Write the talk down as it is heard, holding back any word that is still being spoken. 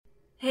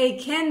Hey,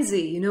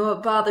 Kenzie, you know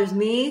what bothers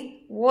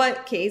me?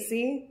 What,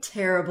 Casey?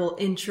 Terrible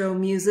intro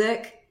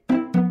music.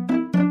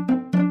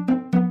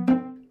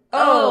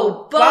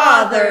 Oh,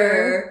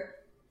 bother!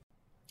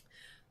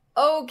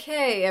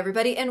 Okay,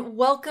 everybody, and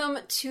welcome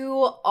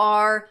to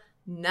our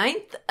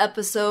 9th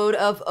episode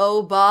of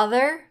Oh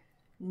Bother.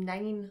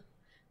 9.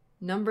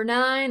 Number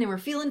 9, and we're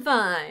feeling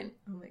fine.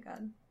 Oh my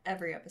god.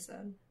 Every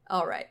episode.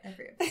 All right.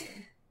 Every episode.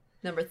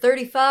 Number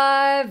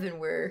 35, and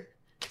we're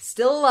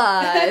still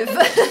alive.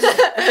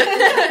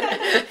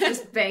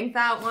 Just bank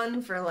that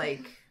one for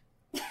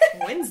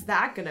when's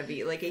that gonna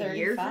be? Like a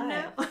year from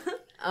now?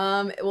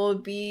 It will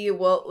be,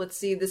 let's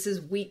see, this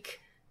is week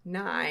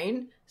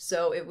 9,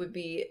 so it would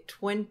be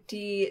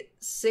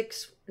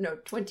 26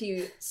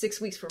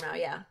 weeks from now,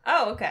 yeah.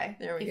 Oh, okay.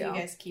 There we go. If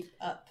you guys keep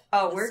up.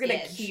 Oh, we're gonna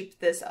keep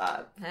this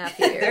up.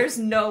 Happy year. There's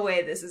no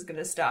way this is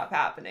gonna stop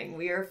happening.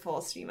 We are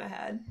full steam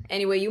ahead.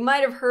 Anyway, you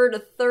might have heard a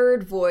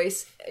third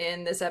voice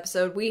in this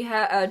episode. We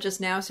have just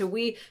now, so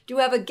we do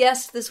have a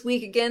guest this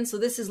week again. So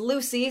this is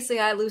Lucy. Say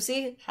hi,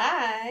 Lucy.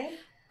 Hi.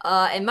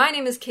 And my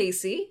name is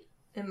Casey.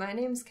 And my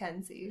name's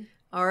Kenzie.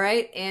 All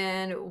right,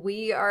 and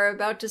we are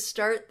about to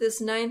start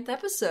this 9th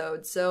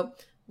episode. So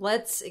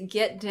let's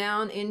get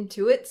down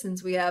into it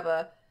since we have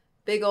a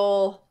big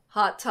ol'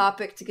 hot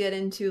topic to get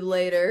into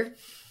later.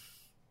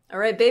 All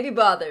right, baby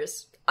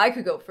bothers. I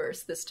could go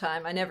first this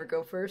time. I never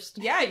go first.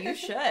 Yeah, you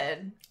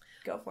should.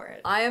 Go for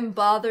it. I am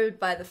bothered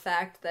by the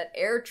fact that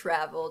air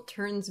travel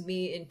turns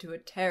me into a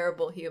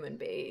terrible human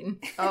being.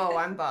 Oh,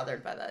 I'm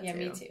bothered by that Yeah, too.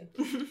 me too.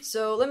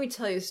 So let me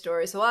tell you a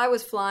story. So I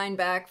was flying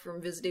back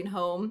from visiting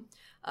home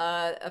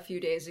a few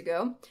days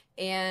ago,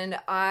 and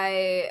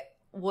I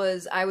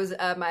was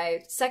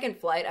my second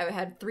flight. I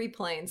had 3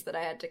 planes that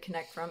I had to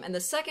connect from, and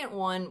the second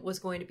one was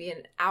going to be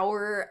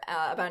about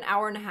an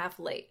hour and a half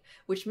late,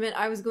 which meant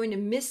I was going to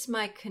miss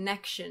my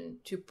connection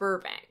to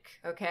Burbank,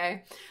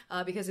 okay?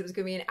 Because it was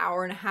going to be an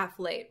hour and a half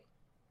late.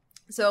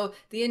 So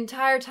the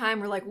entire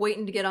time we're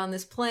waiting to get on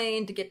this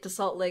plane to get to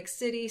Salt Lake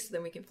City so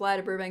then we can fly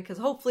to Burbank, because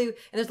hopefully, and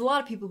there's a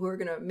lot of people who are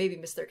going to maybe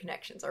miss their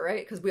connections, all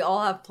right? Because we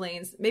all have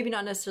planes, maybe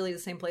not necessarily the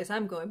same place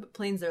I'm going, but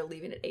planes that are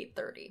leaving at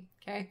 8:30,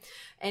 okay?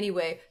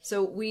 Anyway,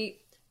 so we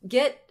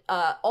get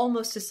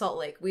almost to Salt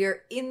Lake. We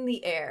are in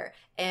the air,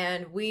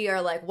 and we are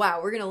like,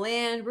 wow, we're going to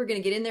land, we're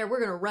going to get in there, we're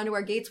going to run to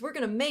our gates, we're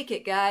going to make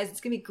it, guys, it's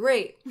going to be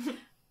great.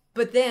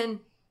 But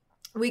then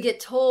we get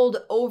told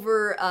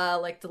over,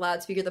 the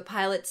loudspeaker, the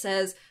pilot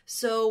says,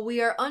 so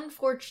we are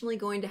unfortunately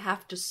going to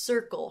have to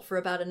circle for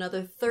about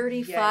another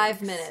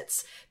 35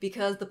 minutes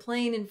because the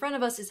plane in front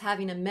of us is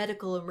having a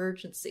medical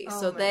emergency.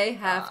 Oh so they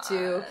God. have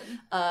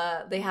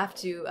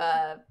to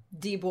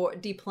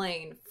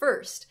deplane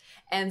first.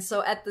 And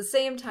so at the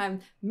same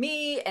time,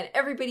 me and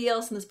everybody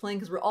else in this plane,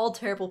 because we're all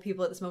terrible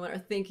people at this moment, are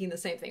thinking the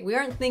same thing. We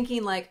aren't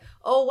thinking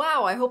oh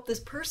wow, I hope this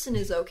person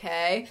is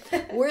okay.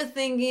 We're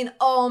thinking,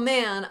 oh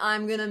man,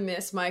 I'm gonna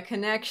miss my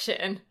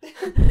connection.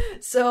 But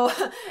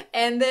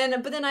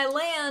then I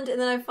land,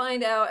 and then I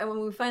find out, and when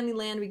we finally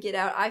land, we get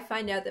out, I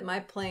find out that my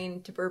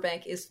plane to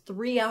Burbank is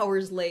 3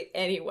 hours late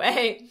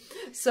anyway.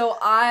 So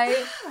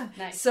I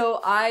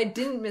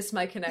didn't miss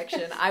my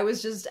connection. I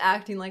was just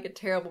acting like a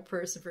terrible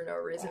person for no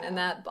reason, and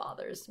that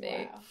bothers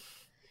me.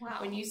 Wow.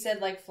 When you said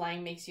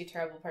flying makes you a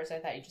terrible person, I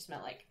thought you just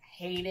meant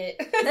hate it.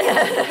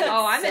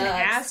 Oh, I'm an Sucks.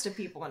 ass to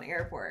people in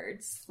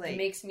airports. It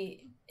makes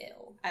me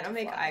ill. I don't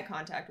make Fly. eye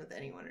contact with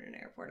anyone in an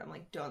airport. I'm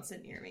don't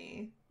sit near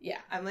me. Yeah.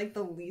 I'm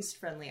the least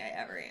friendly I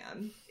ever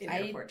am in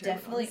I airport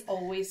terminals. definitely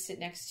always sit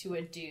next to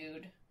a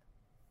dude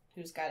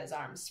who's got his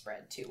arms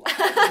spread too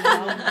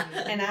wide.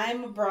 And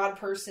I'm a broad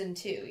person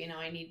too.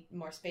 I need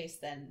more space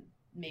than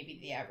maybe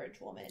the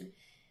average woman.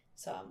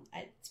 So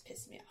it's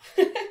pissing me off.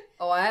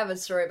 Oh, I have a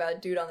story about a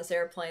dude on this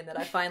airplane that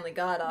I finally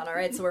got on, all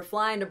right? So we're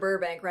flying to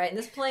Burbank, right? And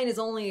this plane is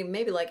only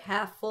maybe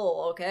half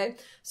full, okay?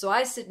 So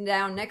I sit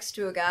down next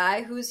to a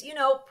guy who's,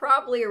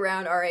 probably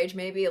around our age,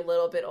 maybe a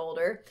little bit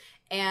older.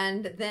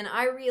 And then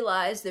I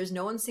realize there's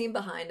no one seen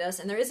behind us,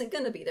 and there isn't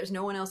going to be. There's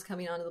no one else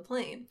coming onto the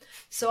plane.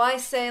 So I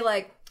say,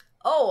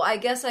 oh, I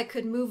guess I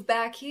could move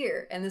back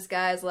here. And this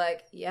guy's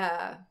like,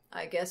 yeah,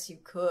 I guess you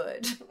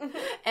could.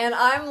 And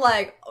I'm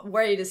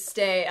ready to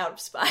stay out of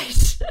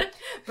spite.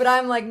 But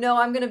I'm no,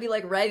 I'm going to be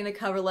writing a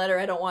cover letter.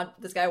 I don't want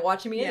this guy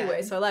watching me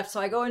anyway. So I left.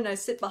 So I go in and I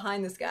sit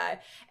behind this guy.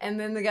 And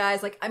then the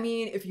guy's I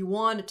mean, if you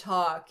want to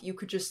talk, you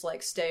could just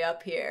stay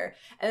up here.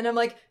 And I'm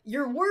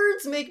your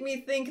words make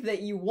me think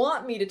that you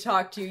want me to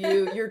talk to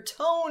you. Your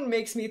tone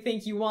makes me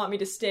think you want me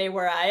to stay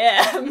where I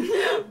am.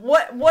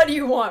 What do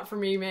you want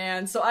from me,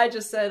 man? So I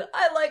just said,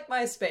 I like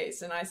my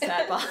space. And I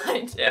sat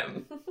behind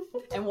him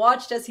and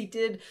watched as he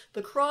did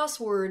the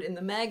crossword in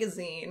the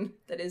magazine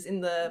that is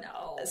in the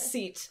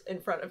seat in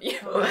front of you.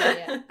 Oh,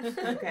 yeah.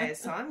 Okay,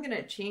 so I'm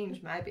gonna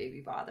change my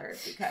baby bother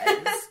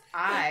because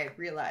I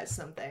realized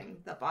something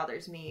that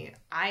bothers me.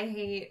 I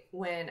hate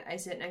when I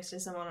sit next to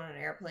someone on an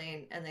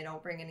airplane and they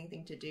don't bring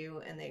anything to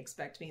do and they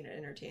expect me to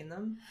entertain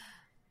them.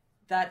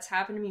 That's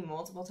happened to me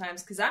multiple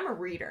times because I'm a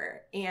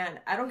reader and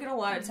I don't get a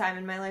lot of time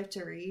in my life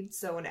to read.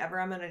 So whenever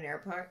I'm on an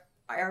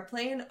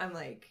airplane, I'm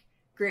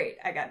Great.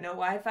 I got no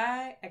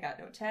Wi-Fi. I got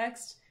no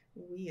text.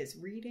 We is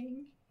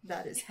reading.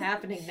 That is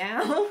happening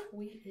now.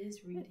 We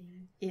is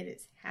reading. It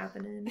is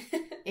happening.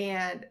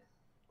 And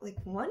like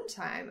one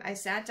time I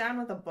sat down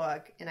with a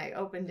book and I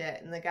opened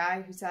it and the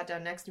guy who sat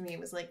down next to me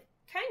was like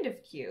kind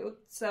of cute.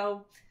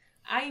 So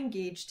I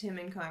engaged him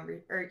in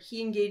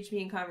he engaged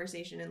me in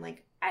conversation and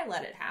like I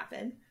let it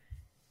happen.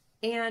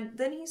 And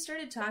then he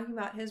started talking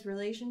about his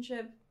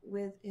relationship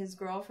with his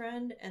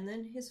girlfriend and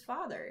then his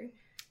father.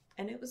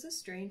 And it was a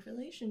strained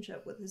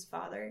relationship with his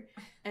father.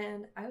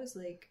 And I was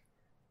like,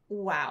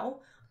 wow.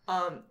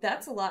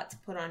 That's a lot to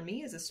put on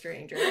me as a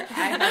stranger. I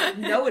have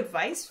no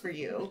advice for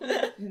you.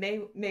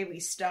 May we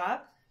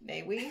stop?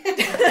 May we?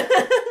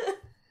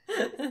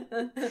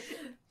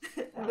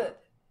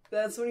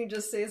 That's when you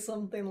just say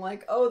something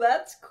like, "Oh,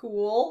 that's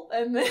cool,"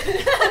 and then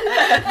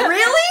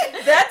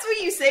really? That's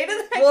what you say to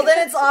them? Well,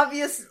 then it's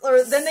obvious,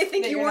 or then they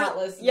think that you you're weren't not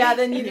listening. Yeah,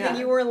 then you think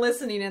you weren't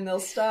listening, and they'll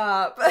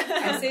stop.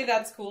 I say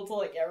that's cool to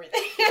like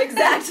everything.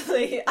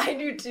 Exactly, I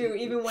do too.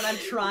 Even when I'm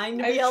trying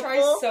to be I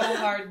helpful. try so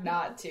hard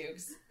not to,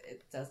 because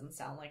it doesn't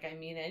sound like I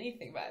mean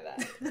anything by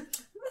that.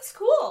 That's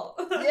cool.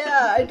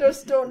 Yeah, I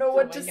just don't know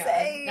what Oh to my God.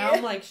 say. Now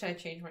I'm like, should I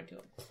change mine to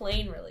a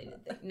plane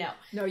related thing? No.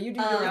 No, you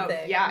do your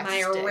thing. yeah.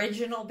 My stick.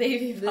 original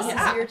baby This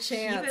father is your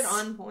chance. Keep it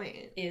on point.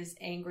 is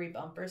angry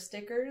bumper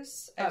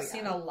stickers. I've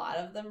seen a lot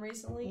of them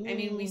recently. I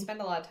mean, we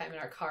spend a lot of time in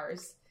our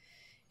cars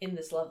in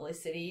this lovely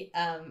city.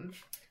 And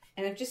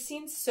I've just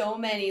seen so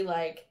many,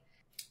 like,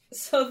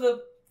 so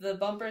the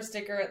bumper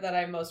sticker that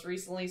I most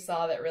recently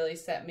saw that really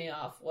set me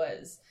off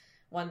was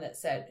one that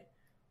said,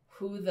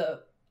 "Who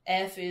the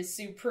F is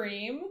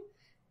Supreme?"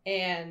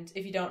 And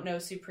if you don't know,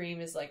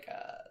 Supreme is like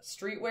a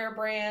streetwear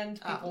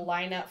brand. People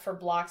line up for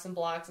blocks and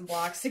blocks and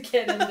blocks to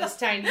get in this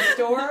tiny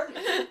store.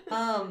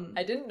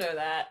 I didn't know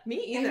that.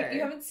 Me either.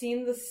 You haven't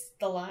seen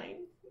the line?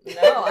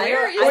 No,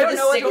 Where is I don't the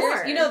know what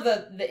sticker? the You know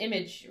the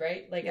image,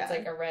 right? Like Yeah. it's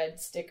like a red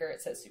sticker.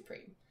 It says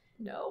Supreme.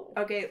 No.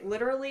 Okay,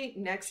 literally,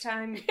 next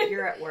time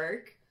you're at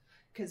work,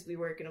 because we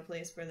work in a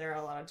place where there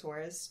are a lot of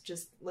tourists,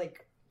 just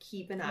like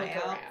keep an eye Look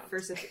out around.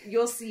 for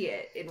you'll see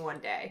it in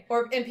one day.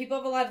 And people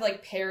have a lot of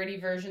like parody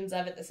versions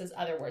of it that says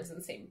other words in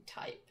the same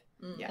type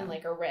Yeah. in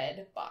like a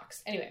red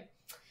box. Anyway,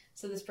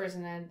 so this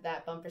person had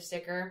that bumper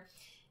sticker.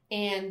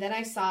 And then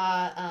I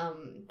saw,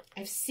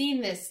 I've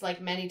seen this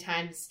like many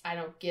times. I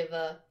don't give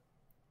a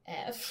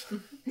F.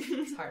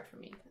 It's hard for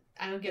me.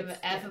 I don't give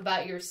a F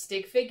about your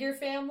stick figure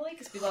family,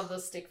 because we love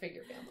those stick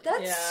figure families.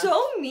 That's Yeah.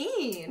 so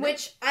mean.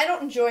 Which I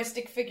don't enjoy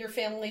stick figure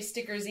family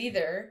stickers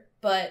either,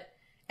 but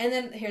and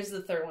then here's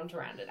the third one to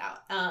round it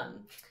out.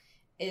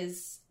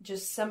 Is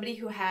just somebody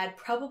who had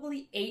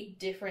probably 8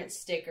 different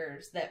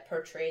stickers that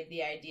portrayed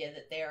the idea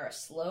that they are a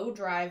slow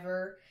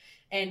driver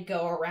and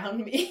go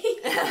around me.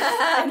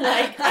 And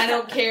like, I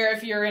don't care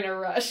if you're in a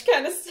rush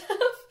kind of stuff.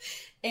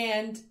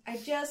 And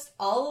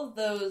all of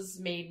those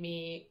made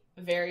me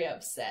very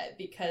upset,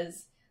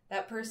 because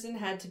that person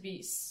had to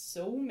be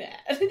so mad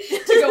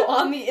to go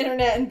on the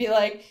internet and be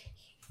like,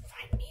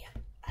 find me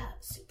a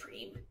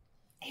Supreme,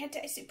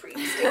 anti-Supreme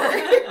sticker.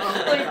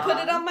 Let me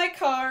put it on my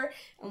car,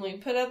 and let me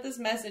put out this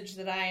message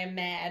that I am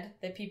mad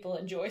that people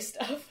enjoy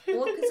stuff.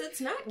 Well, because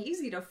it's not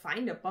easy to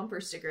find a bumper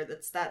sticker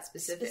that's that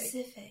specific.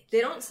 Specific.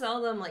 They don't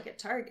sell them like at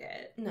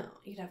Target. No,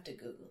 you'd have to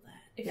Google that.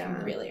 If Yeah.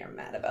 you really are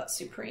mad about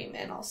Supreme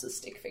and also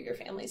stick figure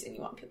families and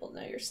you want people to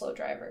know you're a slow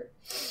driver.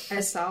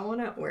 I saw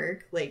one at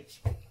work, like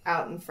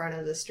out in front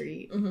of the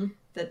street, Mm-hmm.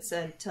 that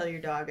said, "Tell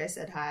your dog I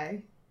said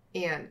hi."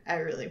 And I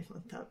really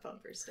want that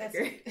bumper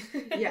sticker.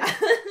 That's Yeah.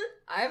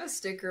 I have a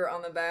sticker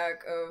on the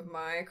back of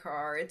my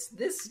car. It's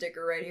this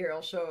sticker right here.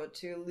 I'll show it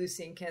to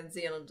Lucy and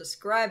Kenzie, and I'll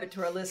describe it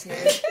to our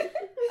listeners.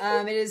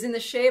 It is in the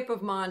shape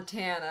of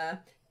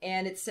Montana,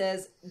 and it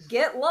says,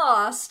 "Get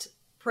lost,"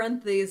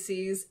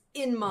 parentheses,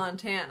 "in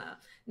Montana."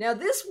 Now,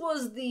 this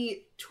was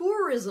the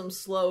tourism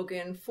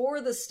slogan for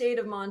the state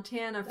of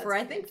Montana for,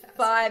 I think, fantastic.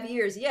 5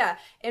 years. Yeah,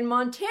 and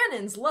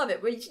Montanans love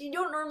it, but you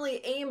don't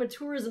normally aim a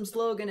tourism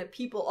slogan at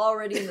people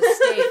already in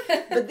the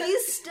state. But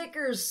these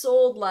stickers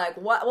sold like,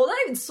 well, not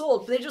even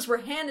sold, but they just were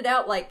handed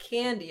out like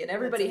candy, and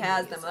everybody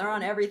has them. They're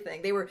on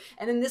everything.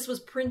 And then this was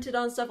printed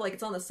on stuff, like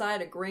it's on the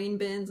side of grain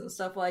bins and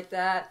stuff like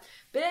that.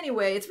 But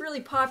anyway, it's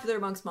really popular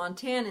amongst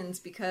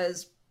Montanans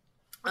because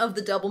of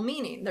the double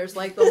meaning. There's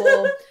like the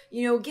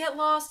whole, get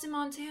lost in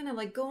Montana,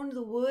 like go into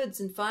the woods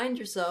and find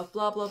yourself,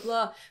 blah, blah,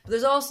 blah. But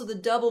there's also the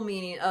double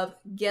meaning of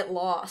get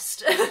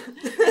lost,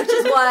 which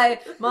is why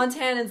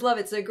Montanans love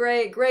it. It's a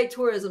great, great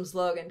tourism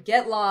slogan.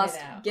 Get lost,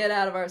 get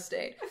out of our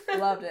state.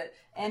 Loved it.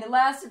 And it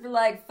lasted for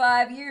like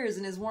 5 years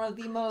and is one of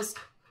the most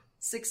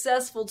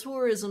successful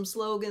tourism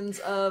slogans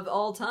of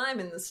all time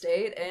in the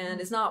state.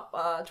 And it's not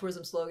a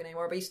tourism slogan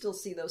anymore, but you still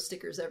see those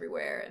stickers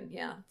everywhere. And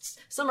yeah, it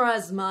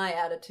summarizes my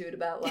attitude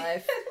about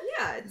life.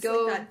 Yeah, it's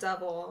Go- like that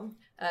double.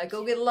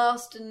 Go get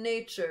lost in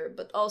nature,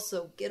 but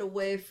also get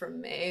away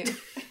from me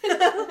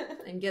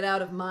and get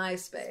out of my My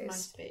space.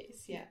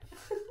 space, yeah.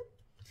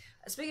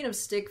 speaking of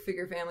stick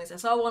figure families, I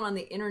saw one on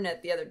the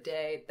internet the other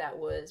day that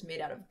was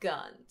made out of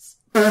guns.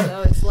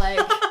 So it's like,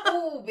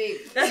 Oh,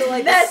 baby. so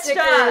like the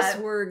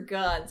stickers were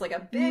guns, like a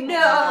big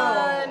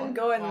gun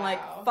going Wow.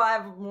 like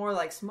 5 more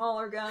like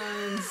smaller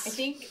guns. I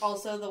think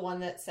also the one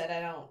that said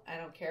I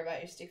don't care about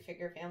your stick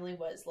figure family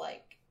was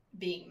like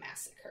being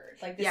massacred.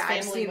 Like this Yeah,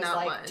 I've family seen was that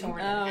like one.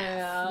 torn Oh, in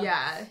half,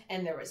 Yeah.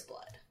 and there was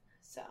blood.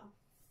 So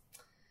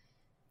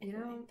You anyway,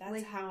 know, that's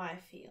like, how I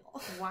feel.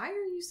 why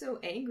are you so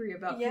angry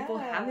about Yeah. people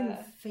having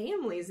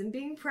families and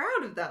being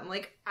proud of them?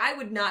 Like, I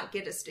would not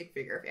get a stick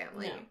figure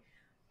family. No.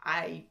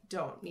 I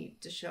don't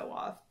need to show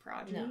off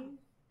progeny. No.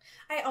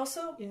 I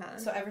also Yeah.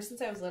 so ever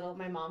since I was little,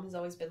 my mom has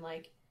always been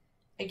like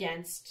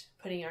against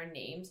putting our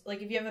names.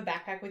 Like if you have a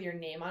backpack with your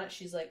name on it,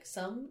 she's like,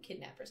 some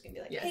kidnappers can be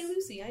like, Yes. "Hey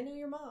Lucy, I know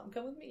your mom.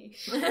 Come with me,"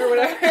 or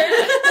whatever.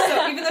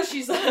 So even though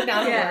she's like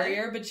not Yeah. a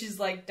warrior, but she's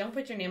like, "Don't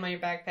put your name on your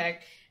backpack.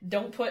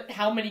 Don't put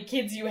how many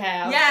kids you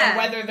have Yeah. and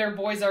whether they're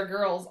boys or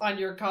girls on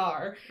your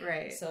car."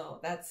 Right. So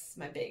that's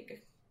my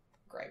big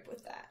gripe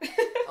with that.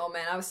 Oh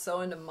man, I was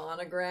so into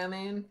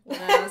monogramming when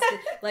I was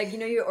like, you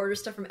know, you order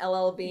stuff from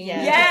LL Bean, Yes.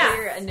 you Yes. put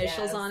your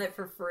initials Yes. on it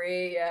for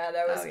free. Yeah,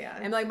 that was. Oh, yeah.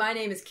 And like, my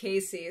name is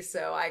Casey,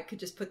 so I could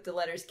just put the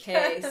letters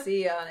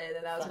KC on it,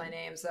 and that was Fun. my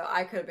name. So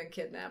I could have been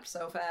kidnapped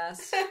so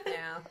fast.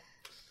 Yeah.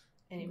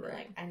 And you'd be Right.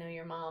 like, "I know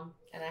your mom,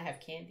 and I have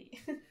candy."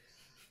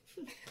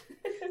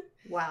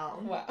 Wow.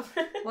 Wow.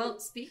 Well,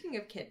 speaking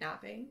of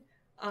kidnapping,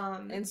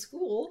 And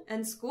school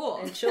and school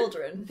and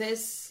children.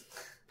 this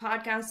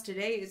podcast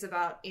today is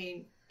about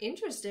an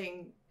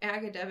interesting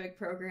academic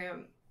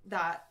program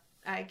that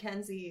I,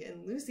 Kenzie,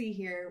 and Lucy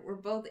here were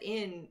both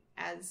in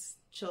as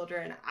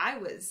children. I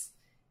was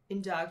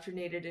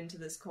indoctrinated into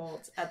this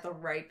cult at the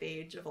ripe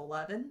age of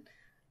 11.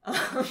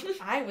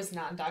 I was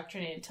not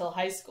indoctrinated until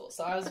high school,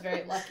 so I was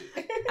very lucky.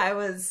 I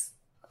was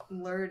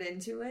lured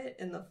into it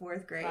in the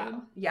 4th grade.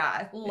 Wow.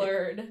 Yeah.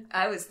 Lured.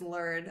 I was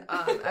lured.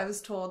 I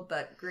was told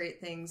that great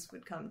things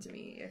would come to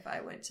me if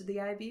I went to the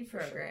IB For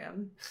sure.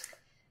 program.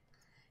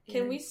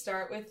 Can we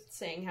start with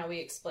saying how we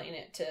explain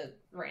it to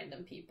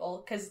random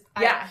people? Because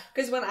Yeah.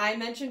 because when I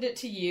mentioned it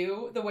to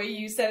you, the way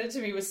you said it to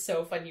me was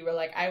so fun. You were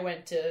like, "I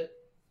went to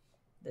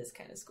this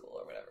kind of school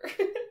or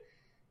whatever."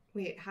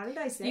 Wait, how did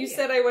I say You it?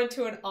 said I went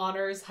to an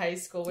honors high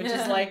school, which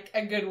is like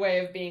a good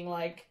way of being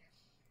like,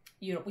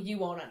 you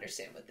won't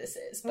understand what this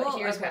is, but Well,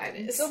 here's what okay.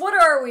 it is. So what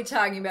are we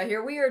talking about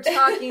here? We are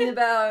talking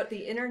about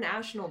the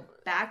International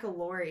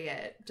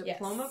Baccalaureate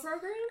Diploma Yes.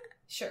 Program?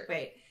 Sure.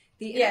 Wait.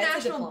 The Yeah, it's a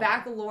International diploma.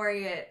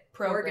 Baccalaureate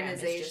Program is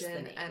just the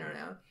Organization, name. I don't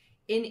know.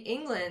 In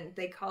England,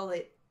 they call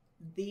it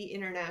the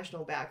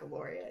International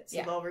Baccalaureate. So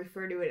Yeah. they'll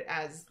refer to it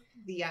as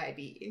the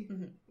IB,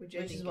 Mhm. which,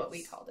 I Which think is what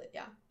we called it,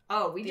 yeah.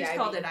 Oh, we The just IB.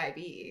 called it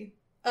IB.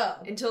 Oh.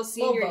 Until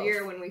senior both.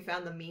 year when we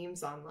found the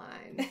memes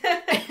online.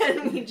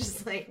 And we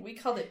just like, We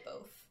called it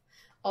both.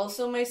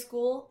 Also, my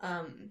school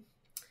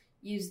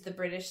used the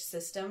British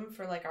system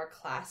for like our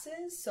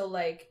classes. So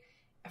like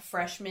a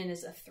freshman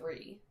is a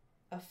 3,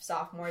 a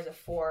sophomore is a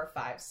 4,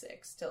 5,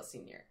 6 till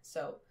senior.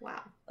 So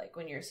wow. like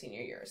when you're a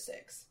senior, you're a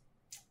 6,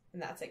 and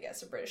that's I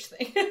guess a British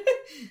thing.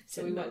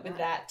 So we Didn't know went with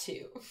that. that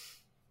too.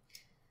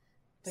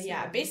 But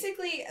yeah, So-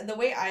 basically the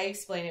way I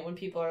explain it when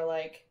people are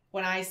like,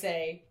 when I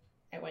say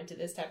I went to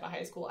this type of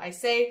high school, I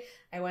say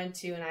I went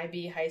to an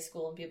IB high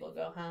school, and people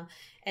go, "Huh?"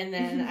 And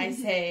then I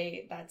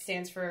say that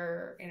stands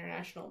for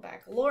International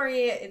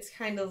Baccalaureate. It's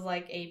kind of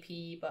like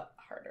AP but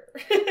harder.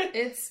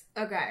 It's,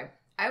 okay.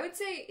 I would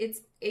say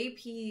it's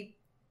AP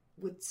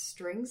with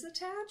strings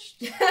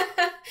attached.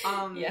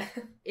 Yeah.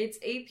 It's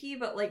AP,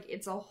 but like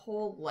it's a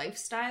whole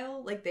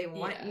lifestyle. Like they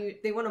want Yeah.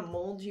 they want to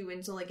mold you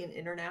into like an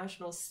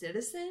international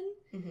citizen,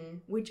 Mm-hmm.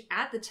 which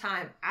at the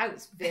time I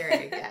was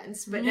very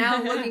against. But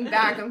now looking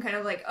back, I'm kind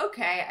of like,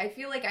 okay, I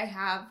feel like I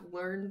have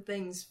learned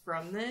things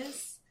from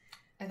this.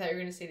 I thought you were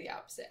going to say the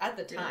opposite. At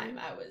the Really? time,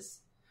 I was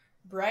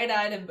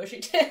bright-eyed and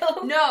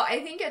bushy-tailed. No,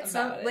 I think at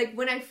some About it. like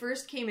when I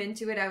first came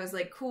into it, I was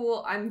like,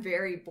 cool, I'm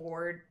very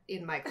bored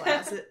in my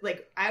classes.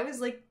 Like I was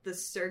like the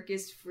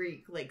circus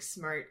freak, like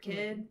smart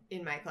kid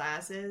in my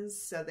classes.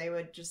 So they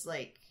would just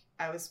like,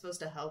 I was supposed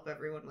to help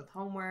everyone with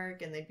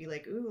homework, and they'd be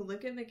like, ooh,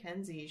 look at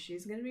Mackenzie,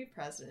 she's gonna be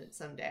president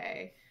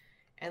someday.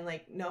 And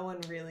like no one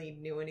really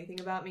knew anything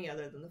about me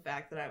other than the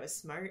fact that I was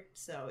smart.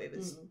 So it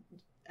was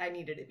I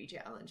needed to be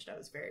challenged. I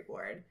was very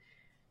bored.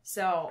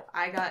 So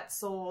I got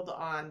sold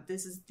on,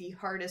 this is the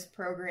hardest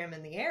program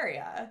in the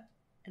area.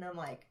 And I'm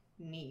like,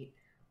 neat.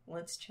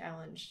 Let's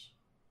challenge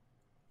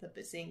the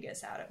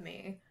bazingas out of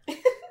me.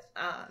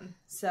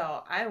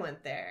 So I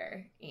went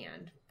there,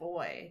 and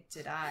boy,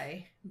 did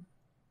I,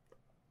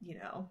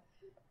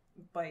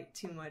 bite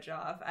too much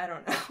off. I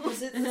don't know.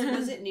 Was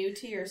it new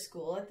to your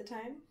school at the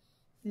time?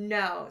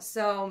 No.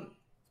 So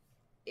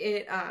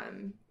it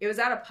was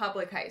at a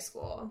public high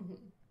school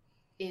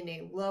in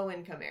a low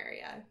income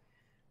area.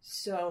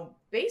 So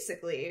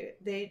basically,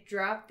 they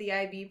dropped the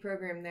IB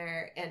program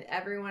there, and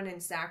everyone in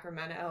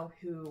Sacramento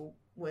who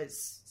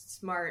was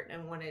smart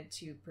and wanted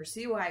to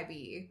pursue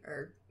IB,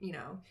 or,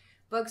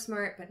 book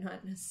smart, but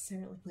not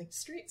necessarily like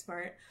street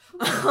smart,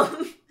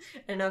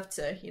 enough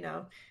to,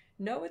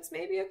 know it's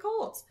maybe a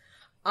cult.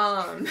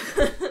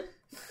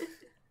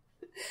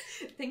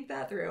 Think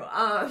that through.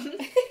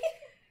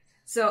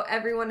 So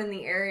everyone in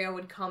the area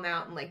would come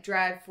out and like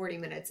drive 40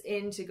 minutes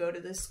in to go to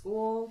the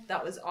school.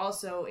 That was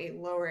also a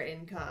lower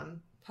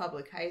income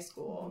public high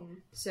school. Mm-hmm.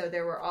 So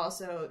there were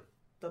also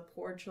the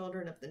poor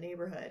children of the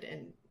neighborhood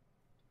and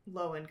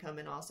low income,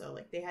 and also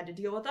like they had to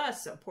deal with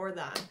us, so poor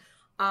them.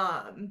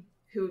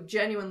 Who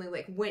genuinely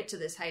like went to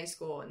this high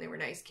school, and they were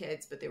nice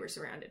kids, but they were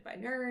surrounded by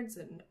nerds,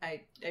 and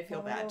I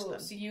feel bad to them.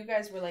 So you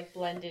guys were like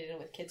blended in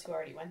with kids who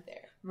already went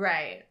there.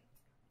 Right.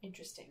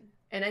 Interesting.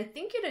 And I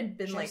think it had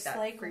been just like that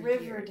like for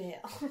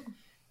Riverdale.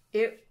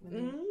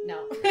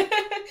 No.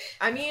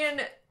 I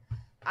mean,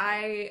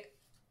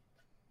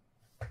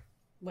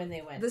 when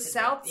they went the to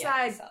South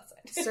Side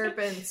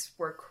Serpents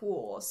were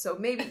cool, so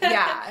maybe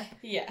yeah.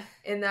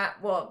 In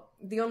that, well,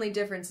 the only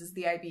difference is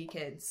the IB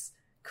kids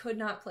could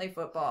not play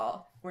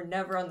football. Were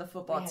never on the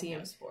football team.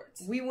 No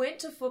sports. We went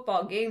to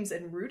football games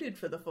and rooted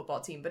for the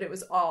football team, but it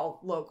was all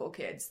local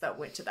kids that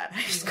went to that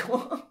high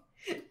school.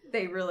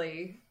 They were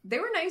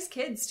nice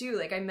kids too.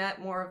 Like I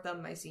met more of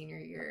them my senior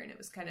year, and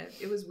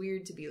it was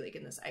weird to be like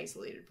in this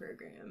isolated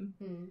program.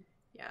 Mm.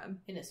 Yeah.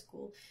 In a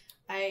school.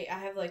 I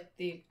have like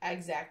the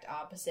exact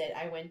opposite.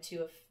 I went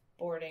to a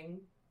boarding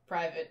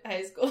private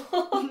high school,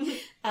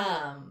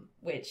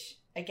 which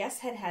I guess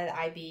had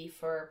IB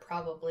for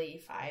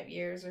probably 5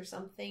 years or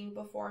something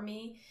before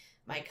me.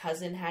 My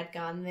cousin had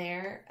gone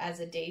there as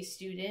a day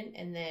student,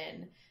 and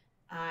then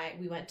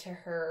we went to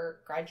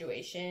her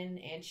graduation,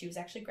 and she was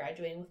actually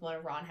graduating with one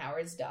of Ron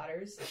Howard's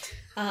daughters.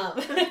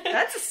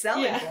 That's a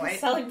selling point.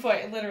 Selling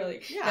point,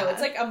 literally. Yeah. No, it's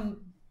like a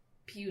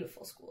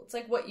beautiful school. It's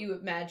like what you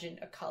imagine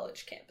a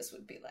college campus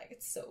would be like.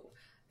 It's so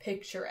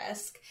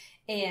picturesque.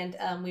 And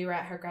we were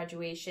at her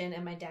graduation,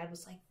 and my dad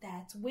was like,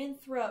 "That's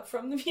Winthrop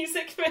from The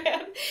Music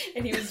Man,"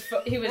 and he was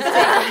taking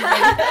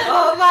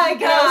Oh my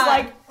god! And I was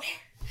like, "Where?"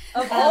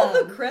 Of all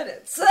the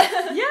credits,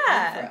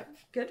 yeah, Winthrop.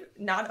 good.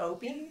 Not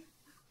Opie.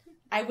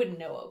 I wouldn't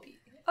know Opie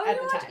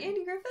at the time.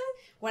 Andy Griffith?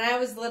 When I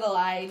was little,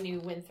 I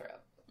knew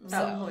Winthrop.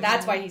 So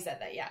that's why he said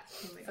that, yeah.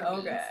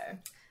 Okay.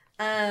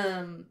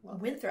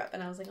 Winthrop,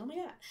 and I was like, oh my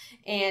god.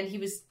 And he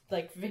was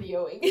like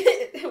videoing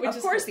it. Of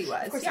course he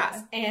was.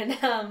 Yeah.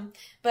 And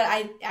but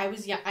I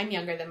was young, I'm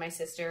younger than my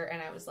sister,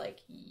 and I was like,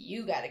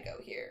 you gotta go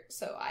here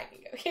so I can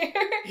go here.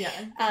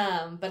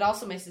 Yeah. But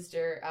also my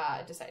sister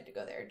decided to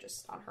go there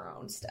just on her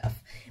own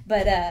stuff.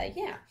 But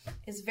yeah,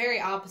 it's very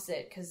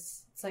opposite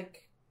because it's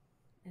like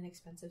an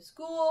expensive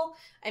school.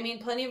 I mean,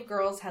 plenty of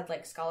girls had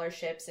like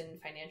scholarships and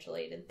financial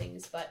aid and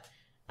things, but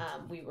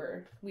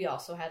we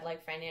also had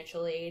like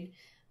financial aid.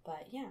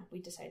 But yeah, we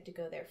decided to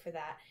go there for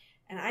that.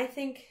 And I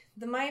think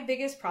my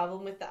biggest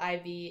problem with the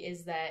IB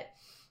is that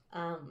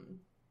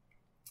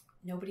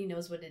nobody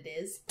knows what it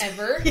is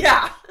ever.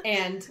 Yeah.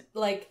 And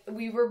like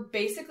we were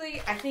basically,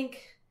 I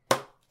think,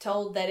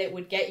 told that it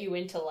would get you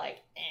into like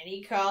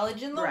any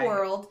college in the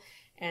world.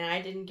 And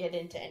I didn't get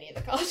into any of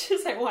the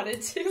colleges I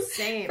wanted to.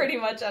 Same. Pretty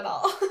much at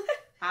all.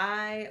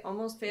 I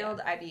almost failed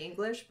IB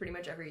English pretty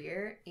much every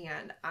year,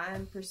 and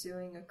I'm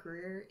pursuing a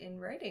career in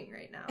writing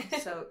right now.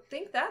 So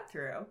think that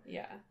through.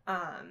 Yeah.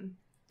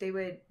 They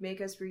would make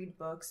us read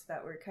books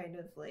that were kind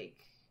of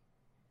like...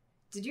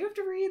 Did you have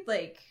to read,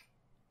 like,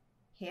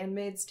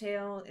 Handmaid's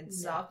Tale in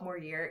sophomore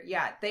year?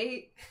 Yeah,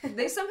 they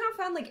somehow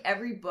found, like,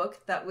 every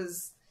book that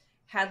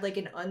had like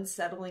an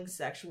unsettling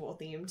sexual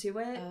theme to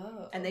it,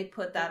 and they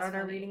put that on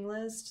our reading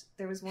list.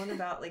 There was one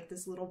about like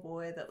this little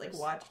boy that like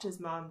watched his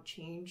mom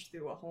change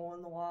through a hole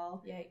in the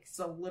wall. Yikes. It's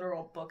a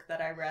literal book that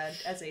I read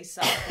as a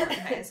sophomore in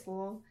high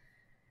school.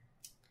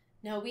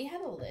 No, we had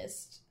a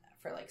list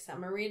for like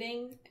summer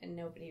reading, and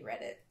nobody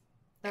read it.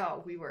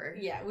 Oh, we were.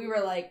 Yeah, we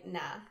were like,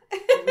 nah.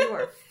 We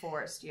were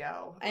forced,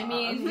 yo. I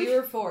mean, we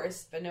were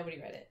forced, but nobody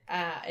read it,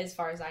 as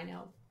far as I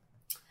know.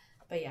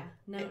 But yeah,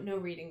 no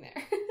reading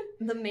there.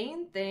 The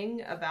main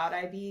thing about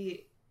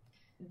IB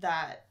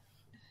that,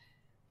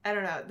 I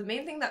don't know, the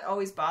main thing that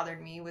always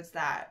bothered me was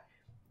that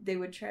they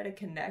would try to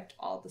connect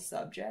all the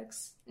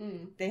subjects.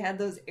 They had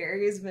those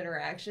areas of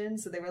interaction,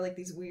 so they were like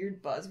these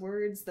weird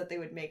buzzwords that they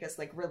would make us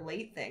like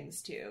relate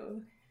things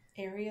to.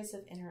 Areas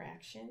of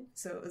interaction?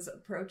 So it was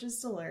approaches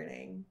to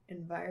learning,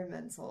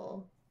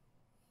 environmental,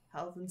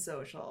 health and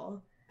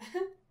social.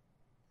 I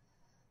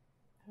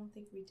don't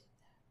think we did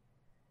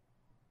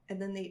that.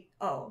 And then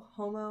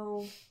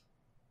homo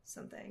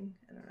something.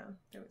 I don't know.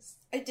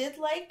 I did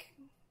like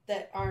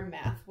that our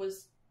math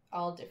was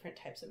all different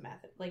types of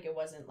math. Like it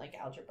wasn't like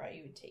algebra.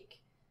 You would take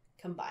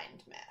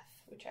combined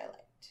math, which I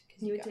liked.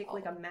 You would take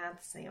like a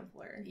math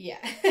sampler. Yeah,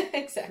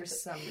 exactly. For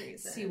some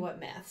reason. See what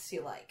maths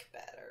you like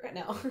better.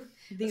 No.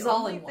 The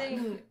only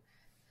thing,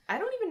 I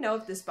don't even know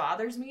if this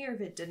bothers me or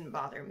if it didn't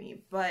bother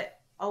me, but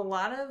a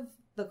lot of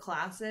the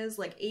classes,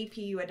 like AP,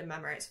 you had to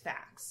memorize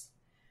facts.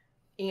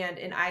 And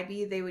in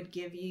IB, they would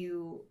give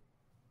you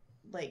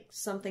like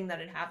something that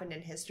had happened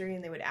in history,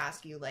 and they would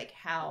ask you like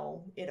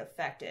how it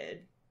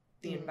affected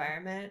the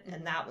environment.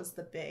 And that was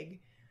the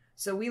big,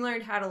 so we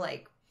learned how to,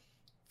 like,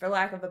 for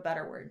lack of a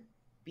better word,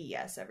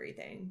 BS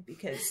everything,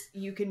 because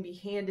you can be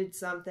handed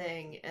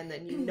something and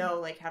then you know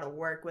like how to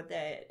work with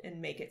it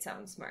and make it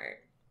sound smart.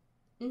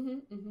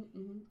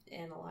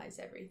 Analyze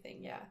everything,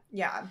 yeah.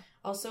 Yeah.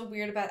 Also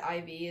weird about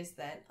IB is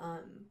that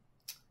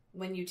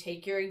when you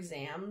take your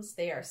exams,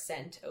 they are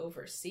sent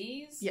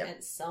overseas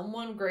and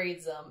someone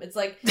grades them. It's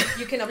like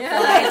you can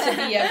apply to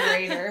be a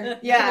grader.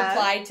 You can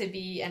apply to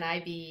be an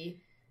IB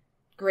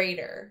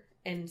grader.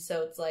 And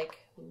so it's like,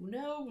 who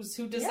knows?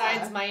 Who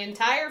decides my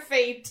entire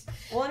fate?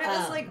 Well, and it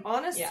was like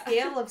on a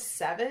scale of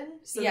 7.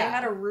 So they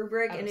had a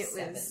rubric and it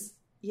 7. was,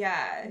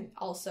 yeah.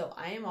 Also,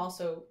 I am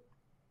also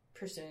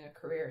pursuing a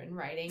career in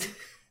writing.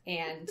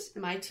 And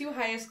my 2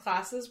 highest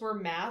classes were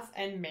math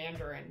and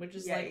Mandarin, which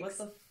is like, what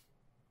the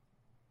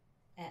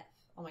F?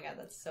 Oh my god,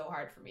 that's so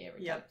hard for me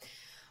every time.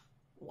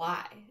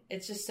 Why?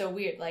 It's just so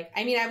weird. Like,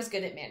 I mean, I was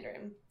good at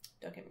Mandarin.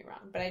 Don't get me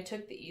wrong. But I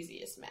took the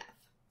easiest math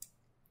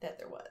that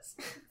there was.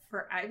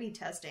 For IB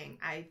testing,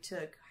 I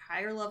took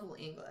higher level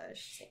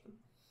English.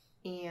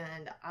 Same.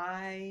 And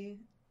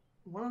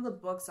one of the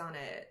books on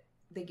it,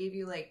 they gave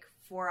you like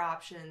 4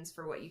 options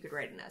for what you could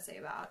write an essay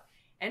about.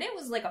 And it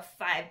was like a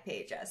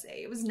 5-page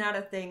essay. It was not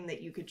a thing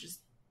that you could just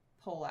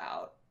pull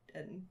out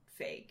and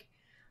fake.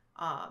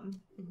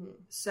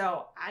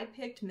 So I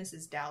picked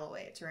Mrs.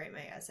 Dalloway to write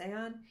my essay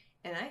on,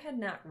 and I had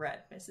not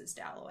read Mrs.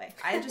 Dalloway.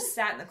 I had just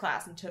sat in the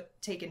class and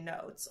taken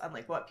notes on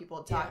like what people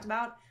had talked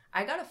about.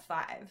 I got a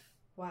 5.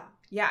 Wow.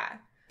 Yeah.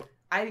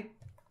 I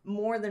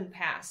more than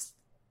passed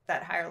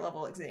that higher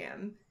level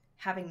exam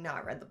having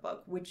not read the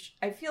book, which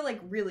I feel like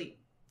really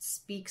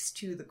speaks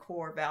to the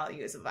core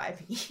values of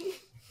IB.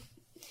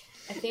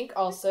 I think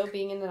also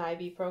being in an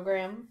IB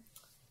program,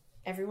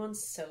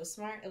 everyone's so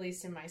smart, at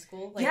least in my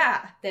school. Like,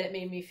 that it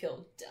made me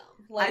feel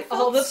dumb. Like, I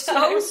felt all the time.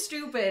 so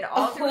stupid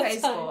all through high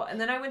school.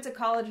 And then I went to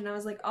college and I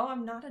was like, oh,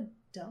 I'm not a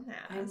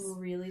dumbass. I'm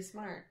really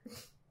smart.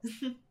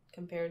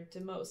 Compared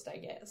to most, I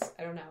guess.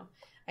 I don't know.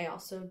 I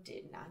also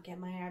did not get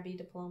my IB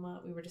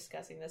diploma. We were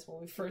discussing this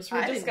when we first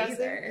were discussing.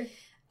 Didn't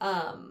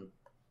either.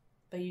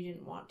 But you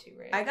didn't want to,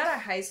 right? I got a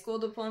high school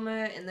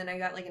diploma, and then I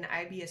got like an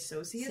IB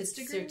associate's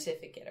degree.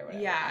 Certificate or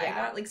whatever. Yeah, I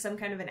got like some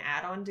kind of an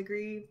add-on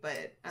degree,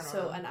 but I don't know.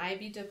 So an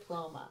IB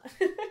diploma,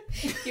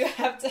 you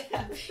have to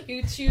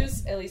you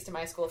choose, at least in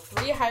my school,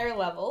 3 higher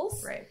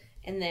levels. Right.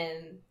 And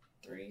then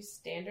 3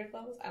 standard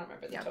levels. I don't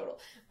remember the total.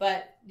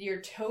 But your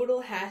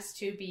total has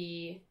to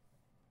be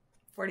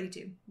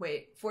 42.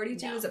 Wait,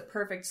 42 is a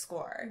perfect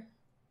score.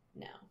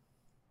 No.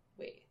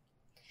 Wait.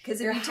 Because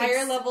your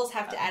higher levels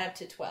have to add up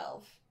to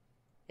 12.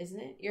 Isn't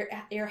it? Your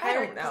higher... I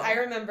don't know. I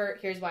remember...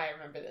 Here's why I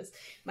remember this.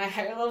 My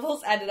higher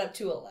levels added up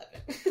to 11.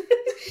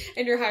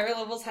 And your higher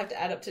levels have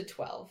to add up to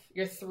 12.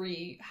 Your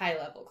 3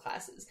 high-level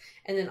classes.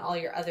 And then all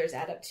your others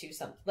add up to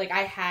something. Like,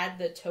 I had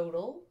the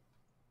total,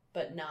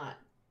 but not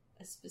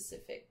a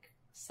specific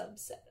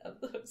subset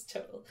of those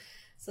total.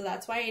 So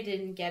that's why I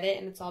didn't get it,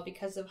 and it's all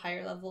because of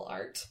higher-level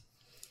art.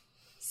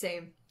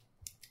 Same.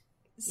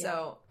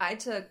 So, I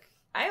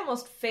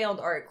almost failed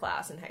art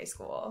class in high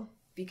school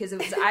because it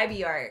was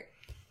IB art.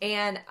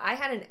 And I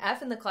had an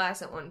F in the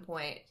class at one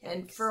point. Yikes.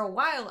 And for a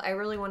while, I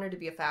really wanted to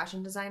be a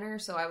fashion designer.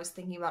 So I was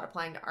thinking about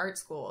applying to art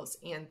schools.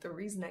 And the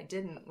reason I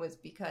didn't was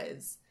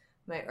because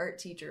my art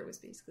teacher was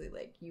basically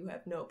like, you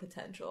have no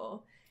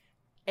potential.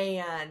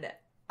 And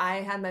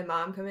I had my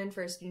mom come in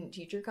for a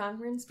student-teacher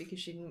conference because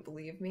she didn't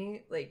believe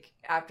me. Like,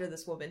 after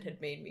this woman had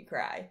made me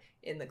cry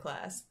in the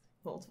class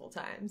multiple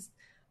times.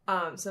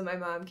 So my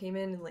mom came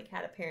in and, like,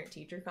 had a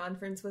parent-teacher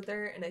conference with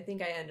her. And I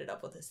think I ended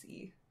up with a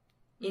C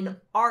in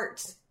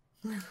art.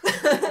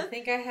 I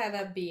think I had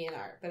a B in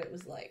art, but it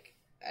was like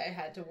I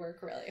had to work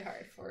really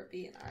hard for a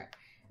B in art.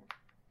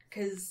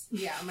 Because,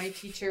 my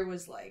teacher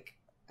was like,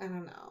 I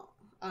don't know,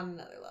 on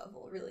another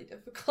level, really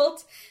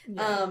difficult.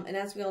 Yeah. And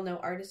as we all know,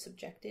 art is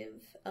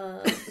subjective.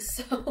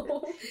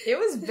 So it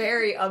was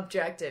very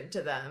objective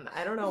to them.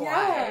 I don't know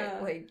why.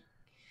 Like,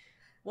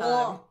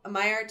 well,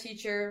 my art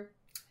teacher,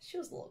 she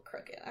was a little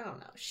crooked. I don't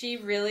know. She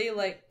really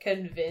like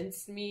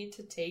convinced me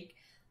to take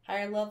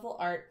higher level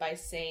art by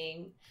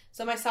saying,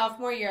 so my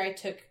sophomore year I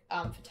took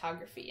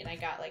photography and I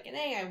got like an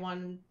A. I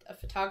won a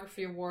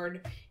photography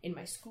award in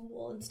my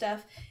school and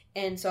stuff,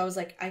 and so I was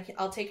like,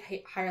 I'll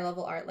take higher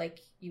level art like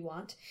you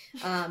want,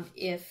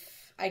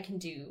 if I can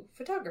do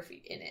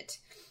photography in it.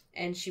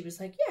 And she was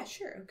like, yeah,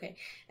 sure, okay.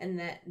 And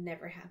that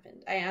never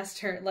happened. I asked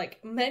her like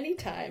many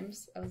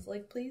times. I was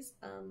like, please,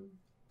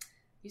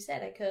 you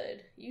said I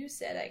could,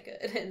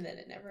 and then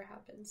it never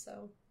happened.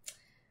 So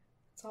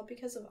it's all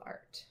because of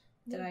art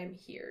that I'm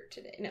here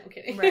today. No, I'm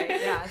kidding. Right,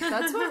 yeah.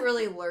 That's what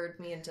really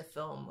lured me into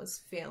film, was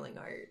failing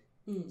art.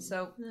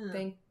 So,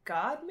 thank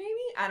God, maybe?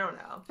 I don't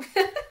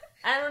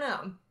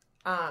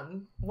know.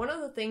 One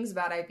of the things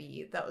about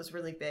IB that was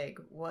really big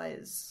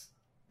was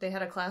they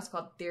had a class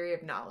called Theory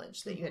of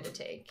Knowledge that you had to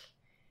take.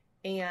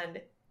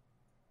 And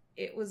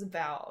it was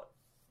about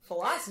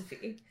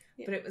philosophy,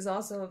 but it was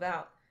also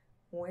about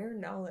where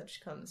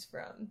knowledge comes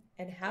from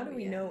and how do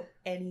we know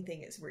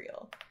anything is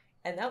real.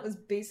 And that was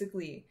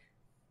basically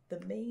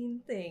the main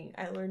thing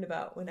I learned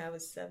about when I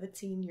was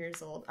 17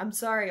 years old. I'm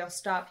sorry, I'll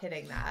stop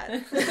hitting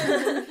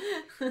that.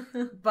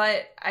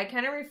 But I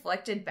kind of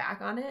reflected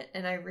back on it,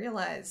 and I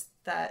realized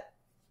that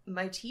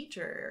my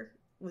teacher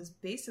was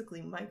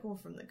basically Michael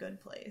from The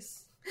Good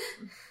Place.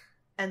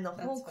 And the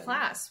whole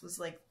class was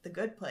like The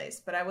Good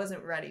Place, but I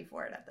wasn't ready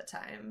for it at the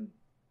time.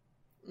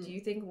 Do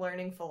you think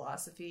learning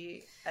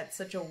philosophy at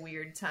such a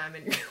weird time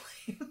in your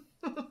life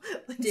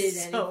did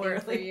anything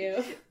for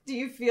you? Do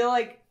you feel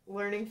like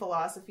learning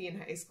philosophy in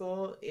high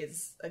school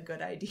is a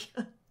good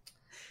idea?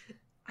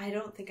 I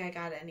don't think I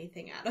got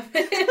anything out of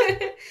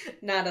it.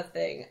 Not a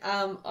thing.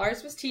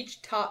 Ours was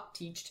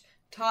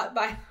taught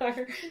by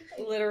our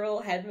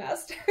literal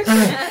headmaster.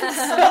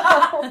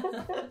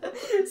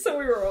 So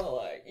we were all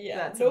like, yeah,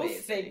 that's no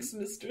amazing. thanks,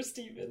 Mr.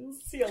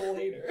 Stevens. See you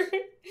later.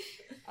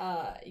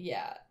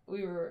 Yeah,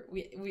 we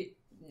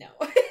no.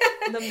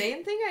 The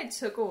main thing I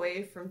took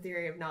away from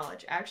Theory of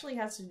Knowledge actually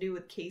has to do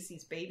with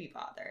Casey's baby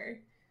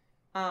father.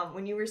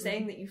 When you were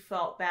saying that you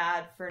felt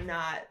bad for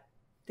not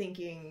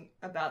thinking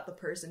about the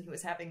person who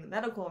was having the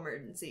medical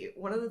emergency,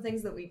 one of the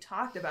things that we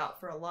talked about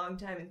for a long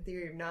time in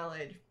Theory of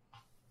Knowledge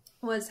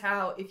was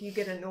how if you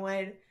get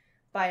annoyed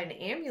by an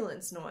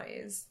ambulance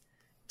noise,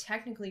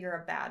 technically you're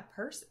a bad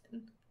person.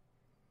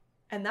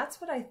 And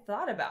that's what I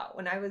thought about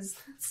when I was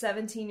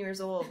 17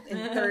 years old in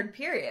third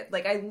period.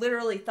 Like, I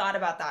literally thought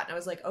about that, and I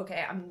was like,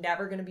 okay, I'm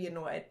never going to be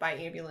annoyed by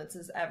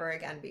ambulances ever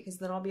again, because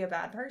then I'll be a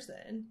bad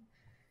person.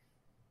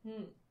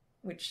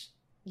 Which,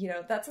 you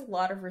know, that's a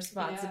lot of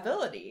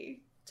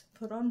responsibility to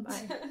put on my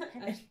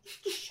head.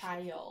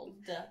 Child.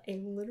 A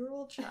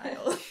literal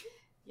child.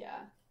 Yeah.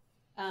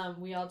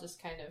 We all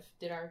just kind of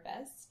did our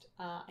best.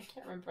 I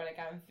can't remember, but I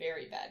got a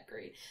very bad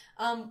grade.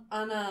 On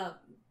a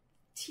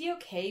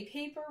TOK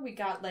paper, we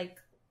got like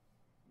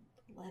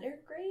letter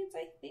grades,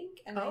 I think.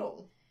 And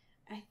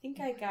I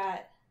think I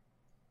got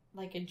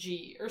like a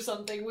G or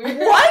something weird.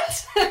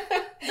 What?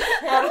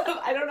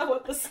 I don't know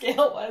what the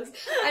scale was.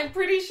 I'm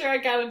pretty sure I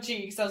got a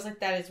G, because I was like,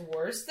 that is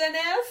worse than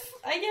F,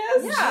 I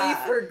guess. Yeah.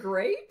 G for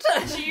great.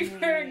 G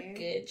for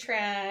good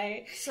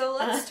try. So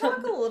let's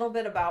talk a little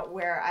bit about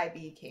where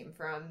IB came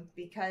from,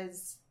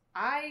 because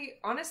I,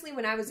 honestly,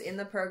 when I was in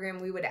the program,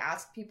 we would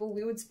ask people,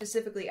 we would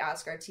specifically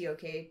ask our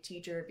TOK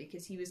teacher,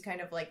 because he was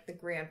kind of like the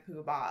grand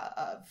poobah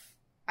of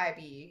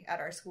IB at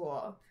our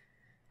school,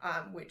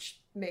 which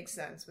makes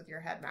sense with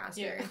your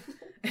headmaster. Yeah.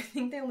 I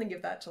think they only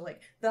give that to,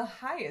 like, the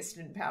highest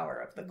in power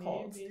of the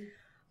cult.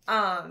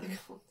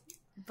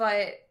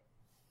 But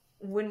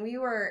when we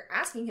were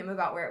asking him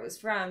about where it was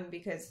from,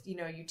 because, you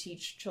know, you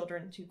teach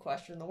children to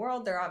question the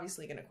world, they're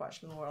obviously going to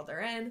question the world they're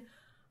in.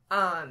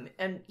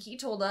 And he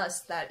told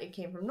us that it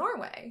came from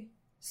Norway.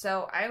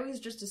 So I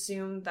always just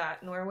assumed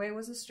that Norway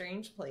was a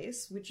strange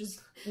place, which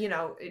is, you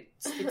know,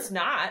 it's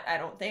not, I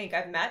don't think.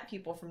 I've met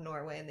people from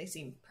Norway and they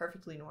seem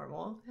perfectly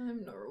normal.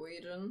 I'm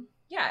Norwegian.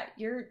 Yeah,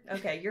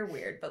 you're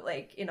weird, but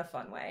like in a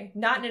fun way.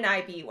 Not in an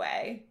IB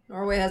way.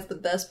 Norway has the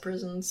best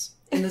prisons,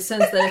 in the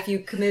sense that if you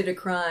committed a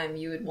crime,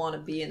 you would want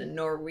to be in a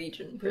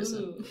Norwegian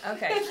prison. Ooh.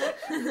 Okay,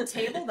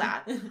 table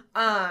that.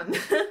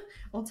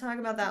 We'll talk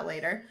about that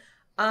later.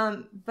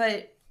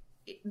 But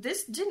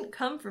this didn't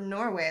come from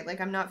Norway.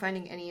 Like, I'm not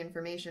finding any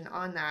information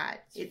on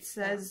that. It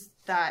says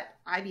that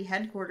IB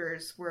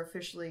headquarters were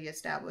officially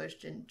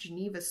established in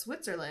Geneva,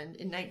 Switzerland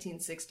in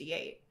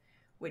 1968,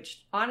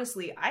 which,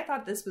 honestly, I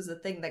thought this was a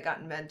thing that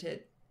got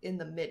invented in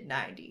the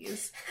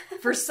mid-90s.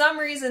 For some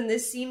reason,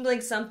 this seemed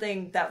like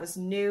something that was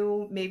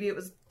new. Maybe it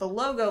was, the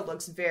logo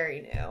looks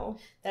very new.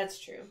 That's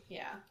true.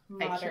 Yeah.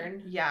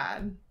 Modern. Yeah.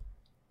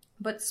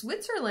 But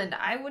Switzerland,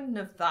 I wouldn't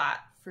have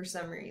thought for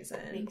some reason.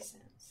 Makes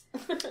sense.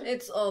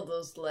 It's all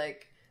those,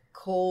 like,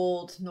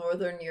 cold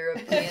Northern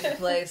European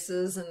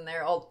places and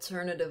their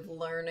alternative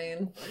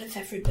learning. What if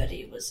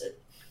everybody was a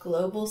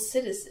global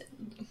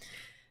citizen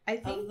I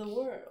think of the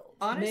world?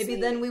 Honestly, maybe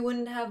then we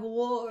wouldn't have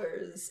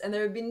wars, and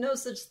there would be no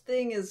such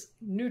thing as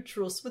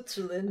neutral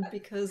Switzerland,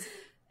 because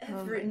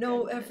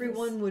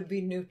everyone would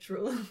be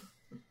neutral.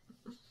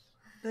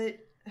 But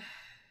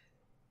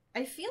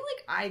I feel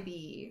like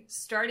IB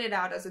started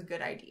out as a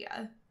good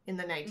idea in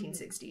the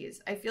 1960s.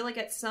 I feel like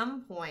at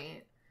some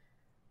point,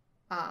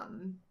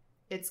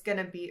 it's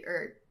gonna be,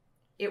 or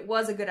it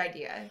was a good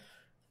idea.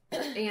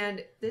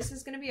 And this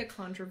is going to be a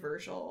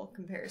controversial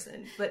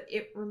comparison, but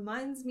it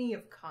reminds me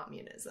of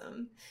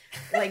communism.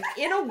 Like,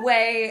 in a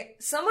way,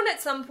 someone at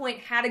some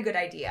point had a good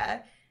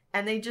idea,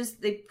 and they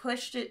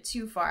pushed it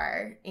too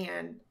far,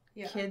 and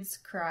kids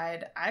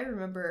cried. I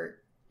remember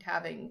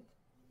having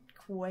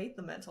quite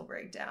the mental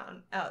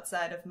breakdown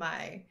outside of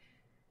my,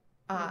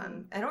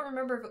 I don't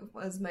remember if it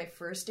was my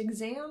first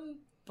exam,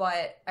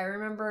 but I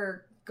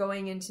remember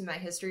going into my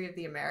History of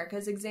the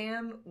Americas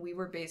exam, we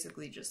were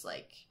basically just,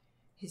 like,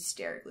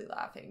 hysterically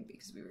laughing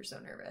because we were so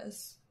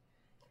nervous.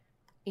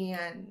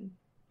 And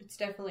it's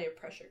definitely a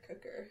pressure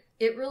cooker.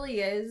 It really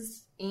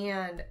is.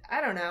 And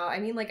I don't know. I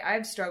mean, like,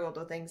 I've struggled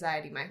with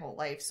anxiety my whole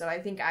life, so I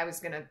think I was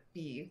gonna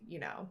be, you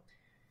know,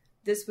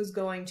 this was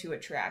going to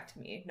attract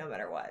me no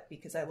matter what,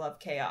 because I love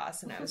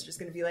chaos, and I was just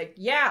gonna be like,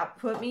 yeah,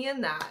 put me in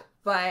that.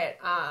 But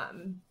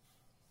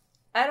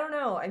I don't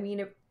know. I mean,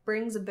 it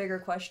brings a bigger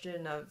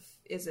question of,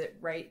 is it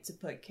right to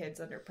put kids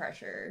under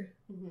pressure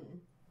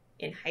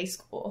in high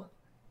school?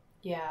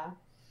 Yeah.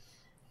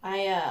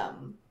 I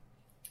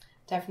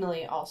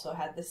definitely also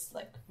had this,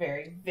 like,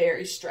 very,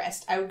 very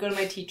stressed. I would go to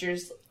my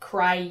teachers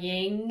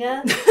crying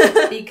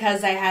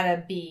because I had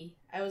a B.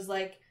 I was,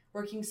 like,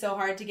 working so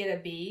hard to get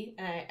a B,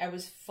 and I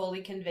was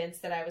fully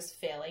convinced that I was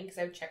failing because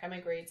I would check on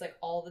my grades, like,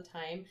 all the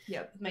time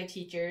with my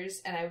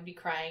teachers, and I would be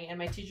crying, and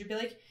my teacher would be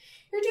like,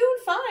 "You're doing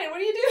fine. What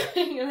are you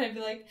doing?" And I'd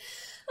be like,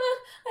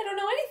 "I don't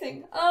know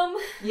anything."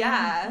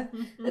 Yeah.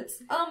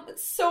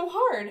 It's so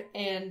hard.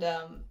 And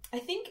I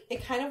think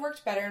it kind of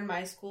worked better in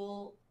my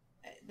school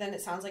than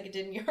it sounds like it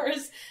did in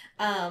yours.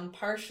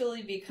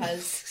 Partially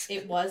because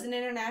it was an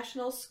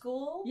international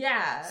school.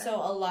 Yeah. So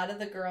a lot of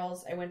the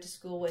girls I went to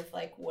school with,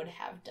 like, would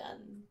have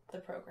done the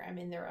program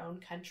in their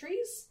own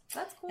countries.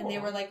 That's cool. And they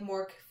were, like,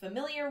 more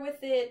familiar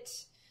with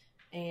it.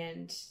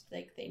 And,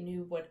 like, they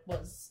knew what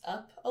was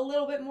up a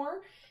little bit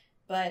more.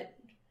 But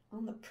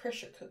on the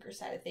pressure cooker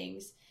side of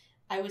things,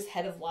 I was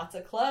head of lots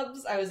of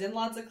clubs. I was in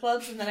lots of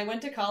clubs, and then I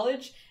went to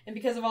college, and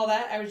because of all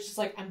that, I was just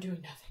like, I'm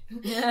doing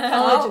nothing.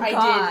 College,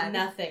 I did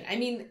nothing. I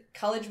mean,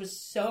 college was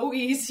so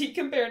easy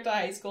compared to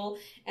high school,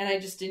 and I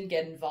just didn't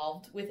get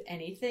involved with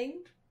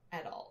anything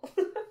at all.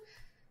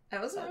 I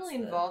wasn't really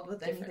involved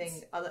with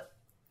anything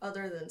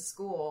other than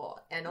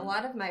school, and a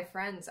lot of my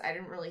friends I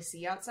didn't really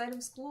see outside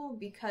of school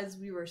because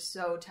we were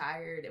so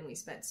tired and we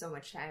spent so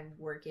much time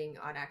working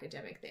on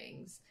academic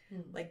things.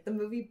 Like the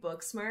movie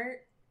Booksmart,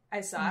 I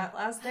saw it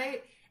last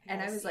night,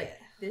 and I was like,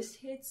 this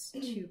hits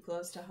too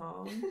close to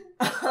home.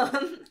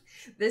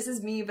 This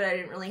is me, but I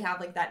didn't really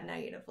have, like, that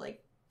night of,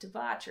 like,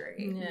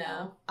 debauchery.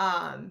 Yeah.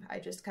 I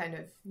just kind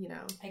of, you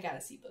know, I gotta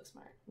see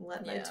Booksmart.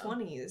 let my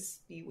 20s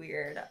be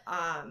weird.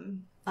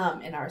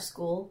 In our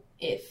school,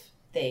 if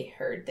they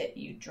heard that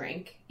you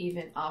drank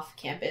even off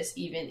campus,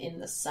 even in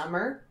the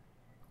summer,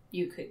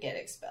 you could get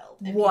expelled.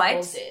 And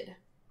people did.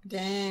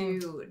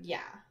 Dang. Shoot. Yeah.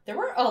 There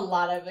were a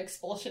lot of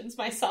expulsions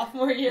my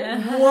sophomore year.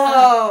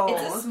 Whoa.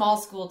 It's a small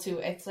school, too.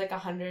 It's like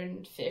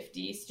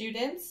 150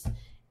 students.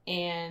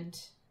 And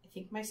I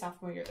think my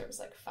sophomore year, there was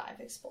like 5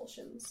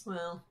 expulsions.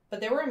 Well.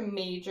 But there were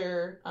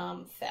major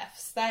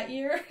thefts that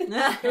year.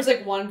 There was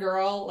like one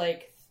girl,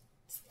 like,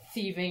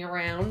 thieving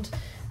around.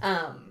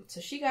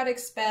 So she got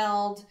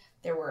expelled.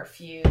 There were a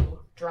few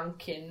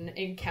drunken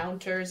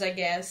encounters, I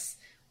guess.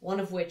 One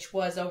of which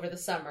was over the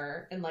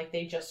summer, and, like,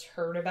 they just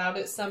heard about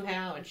it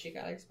somehow, and she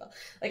got expelled.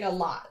 Like a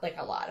lot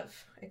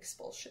of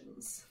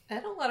expulsions. I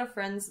had a lot of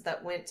friends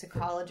that went to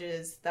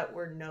colleges that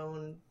were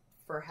known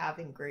for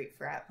having great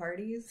frat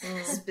parties,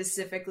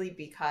 specifically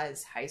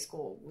because high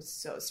school was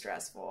so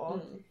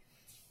stressful.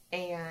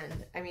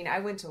 And, I mean, I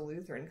went to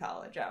Lutheran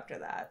college after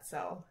that,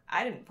 so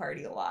I didn't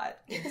party a lot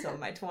until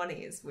my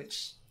 20s,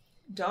 which,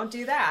 don't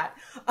do that.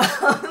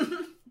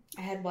 I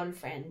had one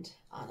friend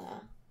on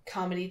a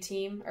comedy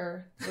team,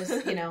 or was,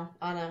 you know,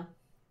 on a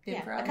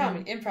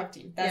improv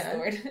team. That's the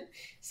word.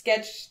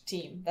 Sketch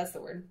team. That's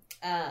the word.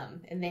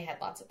 And they had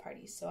lots of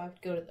parties, so I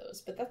would go to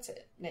those. But that's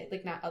it.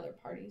 Like, not other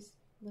parties.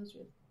 Those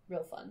were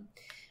real fun.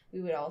 We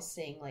would all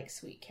sing, like,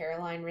 Sweet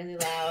Caroline really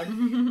loud,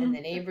 and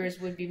the neighbors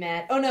would be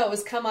mad. Oh, no, it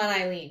was Come On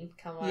Eileen.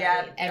 Come On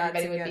Eileen.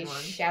 Everybody would be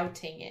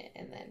shouting it,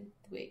 and then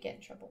we'd get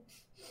in trouble.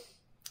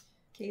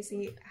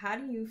 Casey, how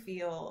do you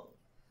feel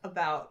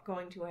about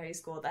going to a high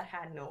school that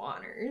had no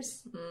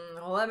honors?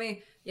 Well, let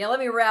me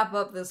wrap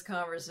up this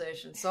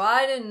conversation. So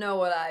I didn't know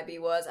what IB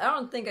was. I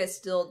don't think I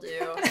still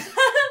do.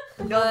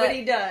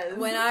 Nobody does.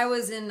 When I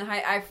was in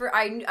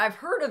I've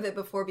heard of it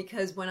before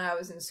because when I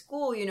was in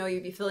school, you know,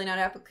 you'd be filling out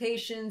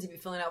applications, you'd be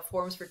filling out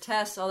forms for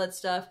tests, all that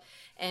stuff.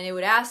 And it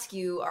would ask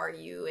you, are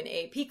you in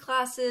AP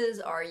classes?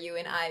 Are you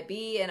in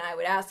IB? And I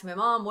would ask my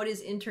mom, what is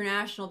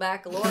International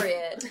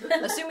Baccalaureate?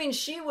 Assuming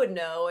she would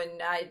know,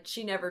 and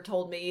she never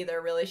told me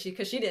either, really,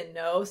 because she didn't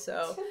know,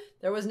 so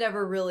there was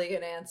never really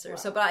an answer. Wow.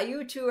 So, but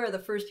you two are the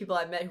first people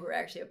I met who were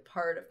actually a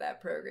part of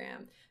that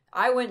program.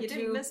 You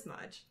didn't miss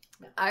much.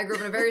 I grew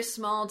up in a very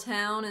small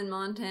town in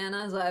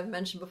Montana, as I've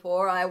mentioned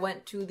before. I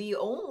went to the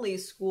only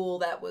school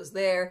that was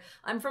there.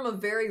 I'm from a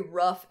very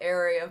rough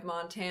area of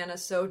Montana,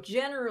 so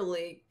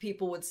generally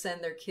people would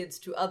send their kids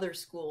to other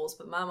schools,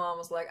 but my mom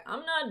was like,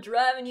 I'm not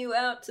driving you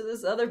out to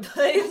this other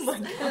place.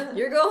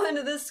 You're going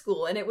to this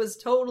school, and it was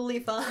totally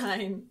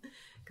fine,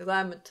 because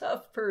I'm a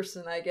tough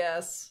person, I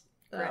guess.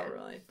 Not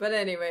really. But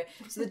anyway,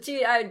 so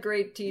I had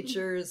great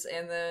teachers,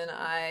 and then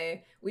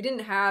we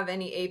didn't have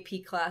any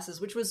AP classes,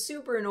 which was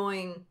super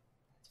annoying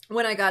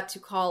when I got to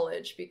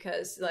college,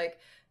 because, like,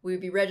 we would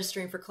be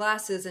registering for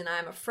classes, and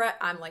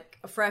I'm like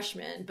a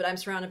freshman, but I'm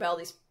surrounded by all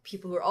these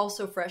people who are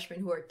also freshmen,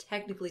 who are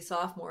technically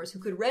sophomores, who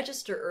could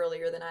register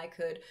earlier than I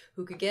could,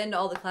 who could get into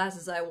all the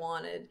classes I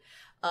wanted,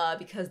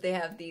 because they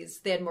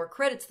had more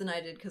credits than I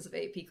did because of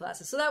AP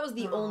classes. So that was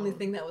the only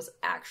thing that was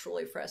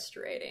actually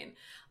frustrating.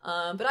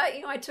 But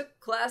I took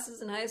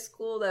classes in high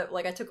school that,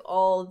 like, I took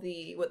all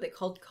the, what they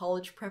called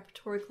college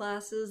preparatory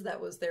classes.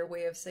 That was their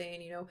way of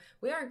saying,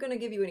 we aren't going to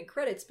give you any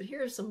credits, but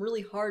here are some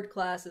really hard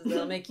classes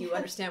that'll make you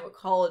understand what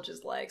college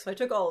is like. So I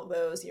took all of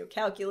those,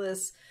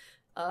 calculus,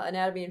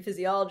 anatomy and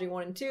physiology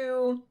 1 and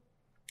 2.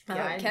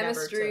 I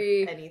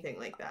Chemistry, never took anything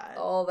like that.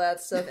 all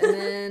that stuff. And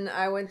then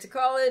I went to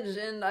college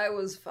and I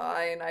was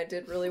fine. I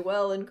did really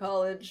well in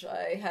college.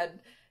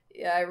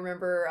 I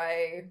remember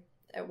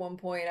at one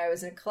point I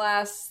was in a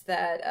class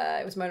that,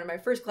 it was one of my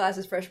first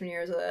classes freshman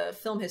year, as a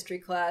film history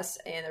class,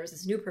 and there was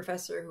this new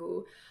professor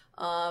who,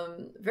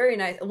 very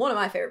nice, one of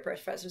my favorite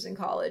professors in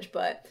college,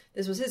 but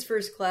this was his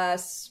first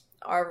class,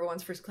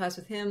 everyone's first class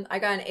with him. I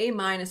got an A-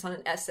 on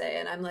an essay,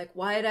 and I'm like,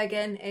 why did I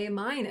get an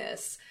A-?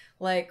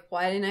 Like,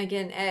 why didn't I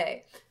get an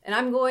A? And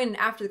I'm going,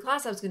 after the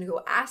class, I was going to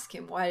go ask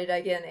him, why did I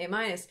get an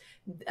A-?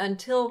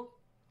 Until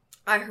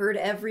I heard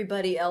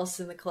everybody else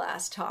in the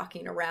class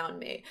talking around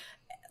me.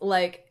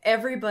 Like,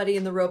 everybody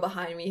in the row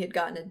behind me had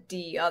gotten a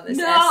D on this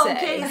essay.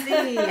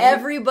 Casey!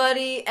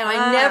 Everybody, and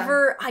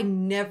I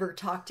never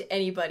talked to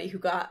anybody who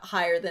got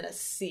higher than a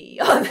C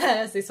on that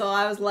essay. So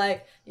I was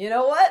like, you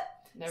know what?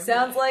 Never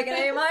Sounds mind. like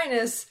an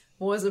A-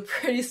 was a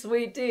pretty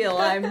sweet deal.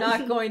 I'm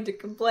not going to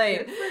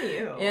complain. Good for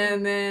you.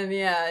 And then,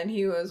 and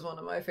he was one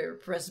of my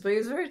favorite professors, but he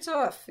was very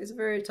tough. He's a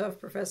very tough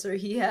professor.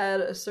 He had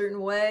a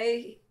certain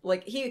way,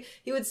 like, he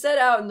would set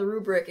out in the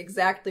rubric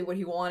exactly what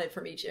he wanted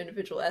from each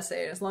individual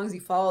essay, and as long as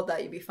you followed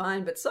that, you'd be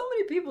fine, but so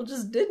many people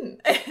just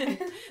didn't.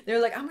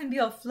 They're like, I'm going to be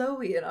all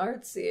flowy and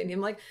artsy, and I'm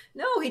like,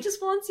 no, he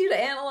just wants you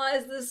to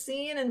analyze this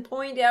scene and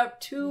point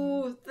out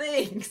 2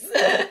 things.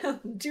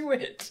 Do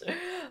it.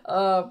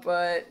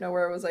 But no,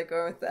 where was I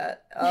going with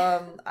that?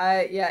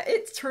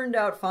 It turned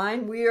out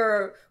fine.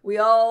 We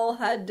all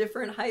had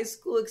different high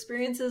school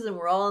experiences, and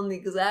we're all in the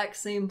exact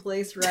same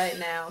place right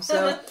now.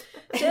 So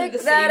take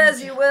that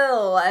as you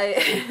will.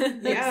 The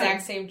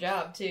exact same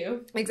job,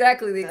 too.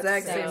 Exactly, the That's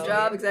exact so same sweet.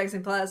 job, exact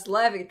same class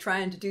life,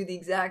 trying to do the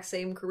exact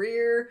same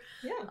career.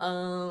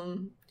 Yeah.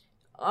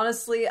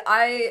 Honestly,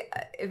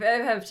 if I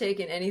have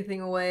taken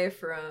anything away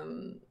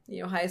from,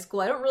 high school,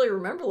 I don't really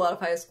remember a lot of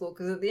high school,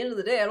 because at the end of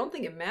the day, I don't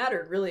think it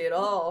mattered really at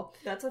all.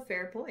 That's a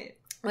fair point.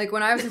 Like,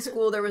 when I was in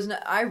school,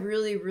 I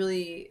really,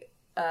 really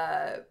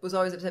was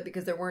always upset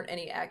because there weren't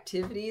any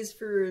activities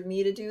for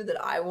me to do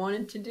that I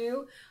wanted to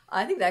do.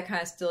 I think that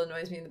kind of still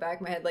annoys me in the back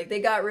of my head. Like, they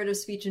got rid of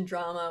speech and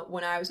drama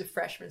when I was a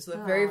freshman, so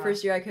the very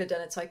first year I could have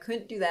done it, so I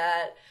couldn't do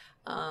that.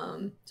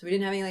 So we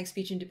didn't have any, like,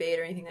 speech and debate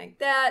or anything like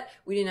that.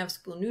 We didn't have a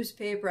school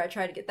newspaper. I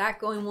tried to get that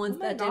going once.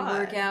 That didn't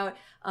work out.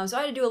 So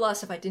I had to do a lot of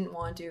stuff I didn't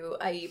want to,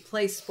 i.e.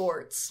 play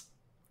sports.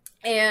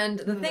 And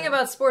the thing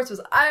about sports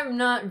was I'm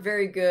not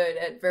very good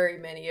at very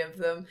many of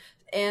them.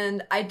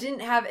 And I didn't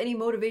have any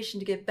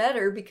motivation to get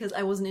better because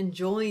I wasn't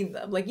enjoying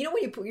them. Like,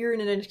 when you're in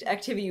an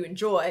activity you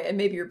enjoy and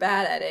maybe you're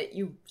bad at it,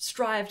 you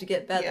strive to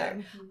get better.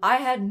 Yeah. I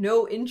had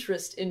no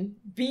interest in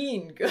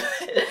being good.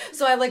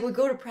 So I would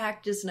go to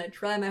practice and I'd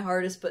try my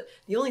hardest, but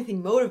the only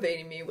thing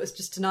motivating me was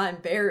just to not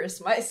embarrass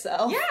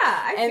myself. Yeah,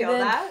 I feel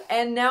that.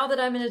 And now that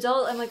I'm an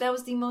adult, I'm like, that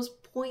was the most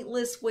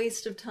pointless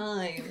waste of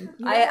time.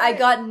 You know I what?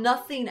 got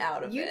nothing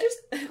out of it. You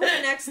just put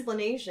an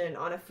explanation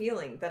on a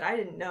feeling that I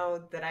didn't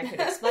know that I could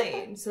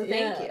explain. So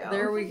thank you.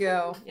 There we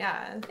go.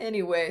 Yeah.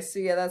 Anyway, so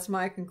that's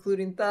my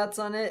concluding thoughts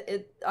on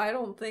it. I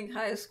don't think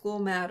high school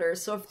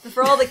matters. So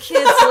for all the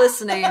kids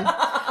listening,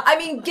 I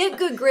mean, get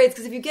good grades,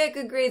 because if you get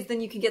good grades, then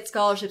you can get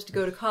scholarships to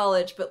go to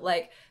college. But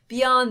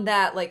beyond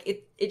that,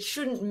 it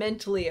shouldn't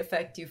mentally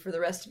affect you for the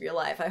rest of your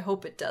life. I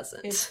hope it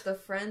doesn't. It's the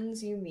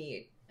friends you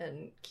meet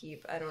and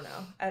keep. I don't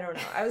know.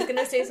 I was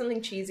gonna say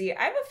something cheesy.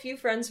 I have a few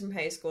friends from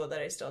high school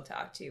that I still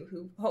talk to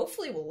who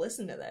hopefully will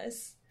listen to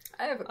this.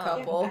 I have a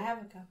couple. I have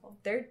a couple.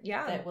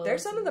 They're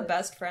some of the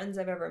best friends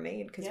I've ever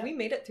made, because we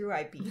made it through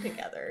IB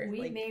together.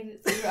 We made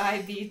it through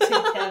IB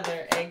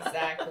together.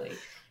 Exactly.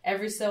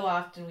 Every so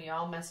often we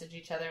all message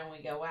each other and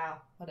we go,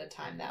 wow, what a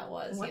time that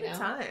was. What a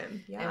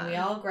time. Yeah. And we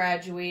all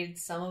graduated.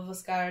 Some of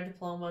us got our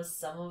diplomas,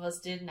 some of us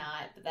did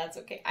not, but that's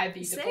okay.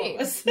 IB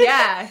diplomas.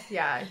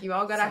 Yeah. You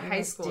all got Some a of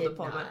high us school did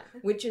diploma,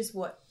 not. which is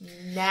what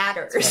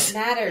matters. What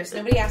matters.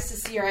 Nobody has to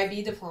see your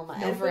IB diploma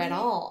ever at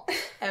all.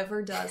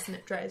 Ever does, and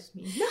it drives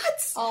me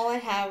nuts. All I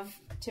have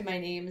to my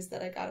name is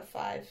that I got a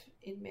 5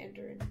 in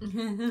Mandarin.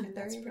 And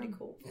that's pretty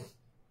cool.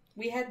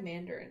 We had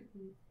Mandarin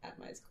at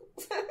my school.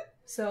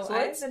 So So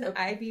I let's- have an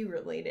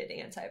IB-related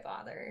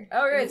anti-bother.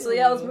 All right, so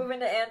let's move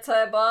into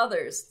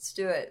anti-bothers. Let's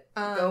do it.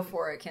 Go Um,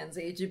 for it,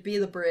 Kenzie. Be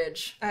the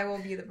bridge. I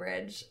will be the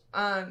bridge.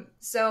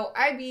 So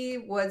IB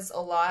was a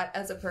lot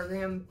as a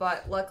program,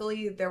 but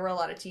luckily there were a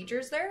lot of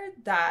teachers there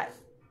that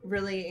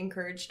really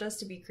encouraged us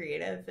to be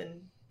creative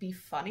and be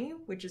funny,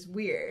 which is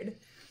weird.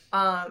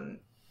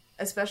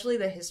 Especially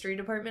the history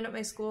department at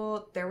my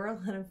school, there were a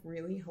lot of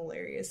really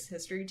hilarious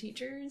history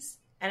teachers,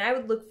 and I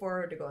would look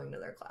forward to going to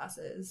their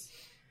classes.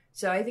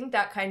 So I think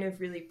that kind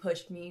of really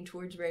pushed me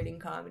towards writing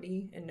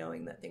comedy and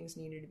knowing that things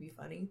needed to be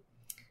funny.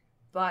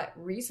 But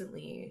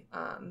recently,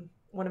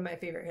 one of my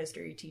favorite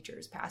history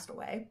teachers passed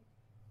away,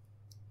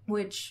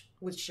 which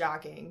was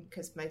shocking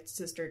because my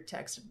sister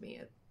texted me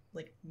at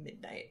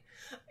midnight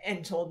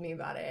and told me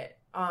about it.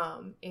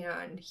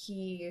 And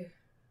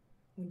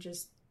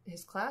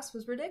his class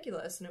was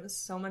ridiculous and it was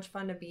so much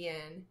fun to be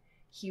in.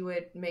 He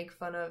would make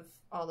fun of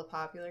all the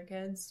popular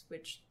kids,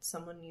 which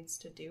someone needs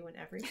to do in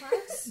every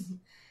class.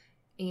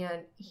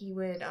 and he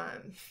would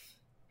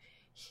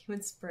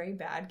spray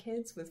bad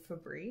kids with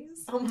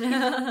Febreze. Oh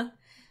my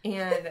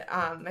And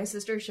my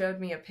sister showed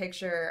me a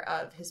picture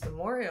of his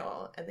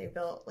memorial, and they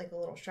built like a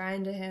little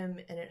shrine to him,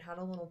 and it had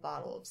a little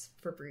bottle of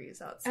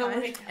Febreze outside. Oh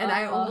my God. And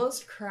I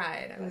almost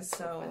cried. I was That's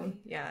so funny.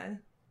 yeah.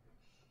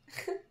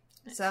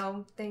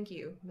 So thank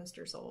you,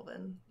 Mr.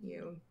 Sullivan.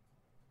 You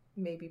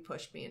maybe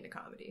pushed me into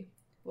comedy.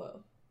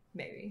 Whoa.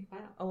 Maybe. Wow.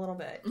 A little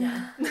bit,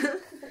 yeah.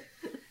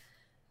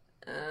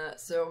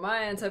 So my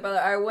anti-father,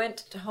 I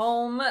went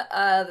home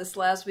this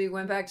last week,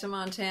 went back to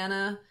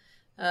Montana,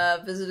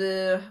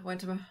 visited,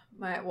 went to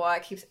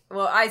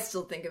I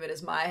still think of it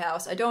as my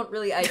house. I don't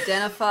really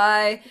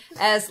identify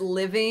as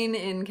living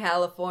in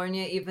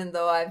California, even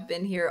though I've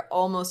been here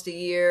almost a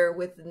year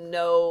with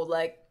no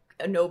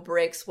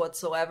breaks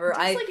whatsoever.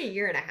 Just like a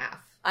year and a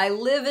half. I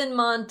live in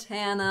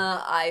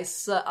Montana. I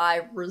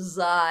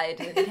reside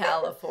in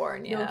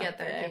California. You'll get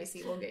there, okay?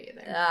 Casey. We'll get you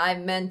there. I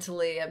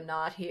mentally am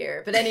not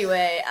here. But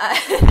anyway,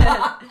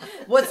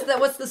 what's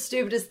the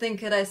stupidest thing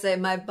could I say?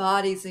 My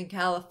body's in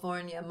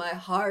California. My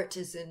heart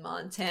is in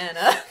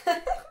Montana.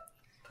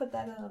 Put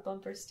that on a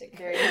bumper sticker.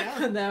 There you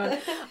go. No.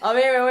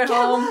 Anyway, I went Get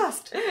home.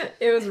 lost.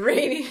 It was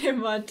raining in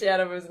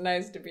Montana. It was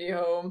nice to be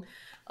home.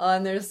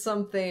 And there's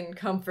something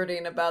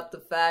comforting about the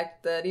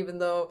fact that even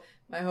though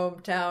my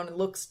hometown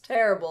looks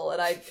terrible,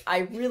 and I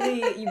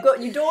really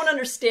you don't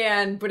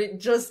understand, but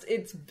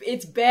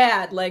it's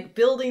bad. Like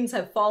buildings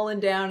have fallen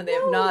down and they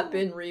have not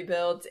been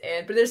rebuilt,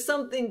 but there's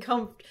something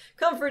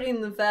comforting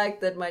in the fact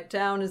that my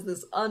town is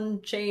this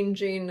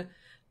unchanging,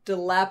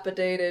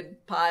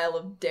 dilapidated pile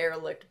of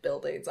derelict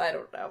buildings. I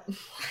don't know.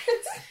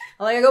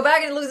 Like I go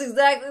back and it looks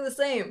exactly the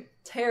same.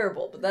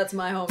 Terrible, but that's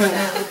my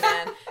hometown,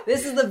 man.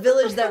 This is the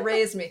village that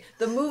raised me.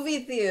 The movie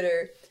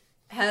theater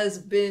has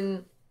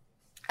been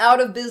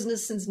out of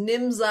business since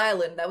Nim's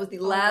Island. That was the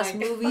last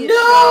movie it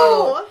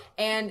showed.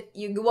 And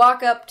you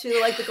walk up to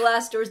like the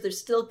glass doors, there's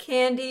still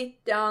candy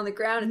down on the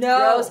ground. It's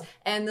gross.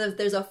 And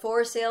there's a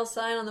for sale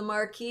sign on the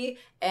marquee,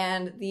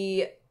 and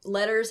the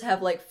letters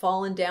have like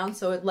fallen down,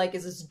 so it like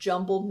is this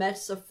jumbled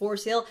mess of for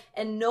sale,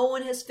 and no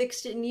one has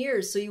fixed it in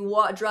years. So you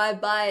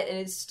drive by it and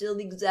it's still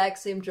the exact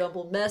same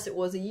jumbled mess it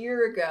was a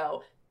year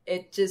ago.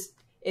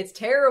 It's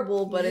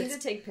terrible, but You need it's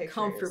to take pictures.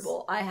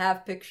 comfortable. I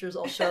have pictures.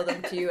 I'll show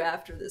them to you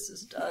after this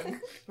is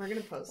done. We're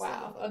gonna post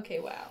Wow. them. Okay,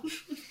 wow.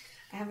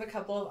 I have a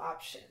couple of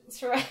options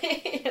for my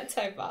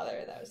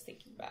anti-father that I was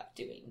thinking about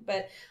doing.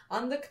 But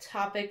on the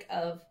topic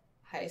of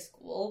high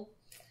school,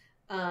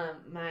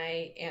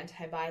 my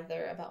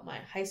anti-father about my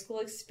high school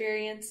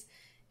experience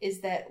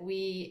is that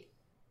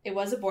it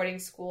was a boarding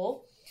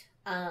school.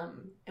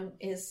 And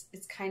it's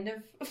kind of,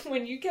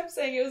 when you kept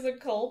saying it was a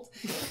cult,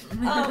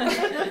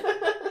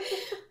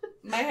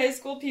 my high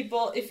school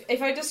people,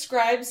 if I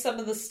describe some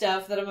of the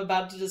stuff that I'm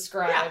about to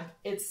describe,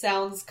 it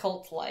sounds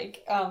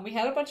cult-like. We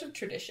had a bunch of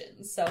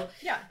traditions. So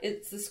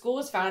the school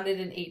was founded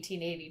in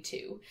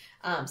 1882.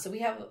 So we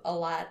have a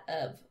lot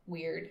of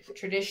weird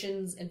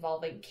traditions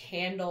involving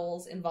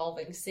candles,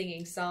 involving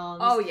singing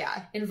songs. Oh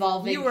yeah,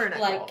 involving you were in a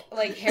cult.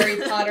 like Harry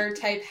Potter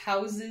type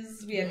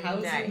houses. We had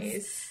houses.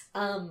 Nice.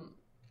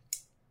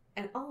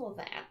 And all of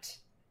that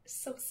is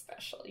so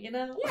special, you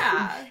know?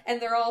 Yeah.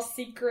 And they're all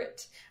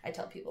secret. I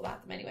tell people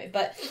about them anyway,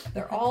 but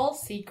they're all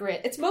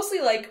secret. It's mostly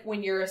like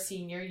when you're a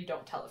senior, you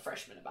don't tell a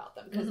freshman about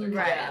them because they're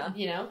Right.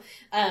 you know?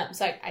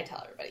 So I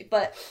tell everybody.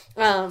 But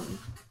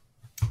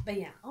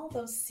yeah, all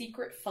those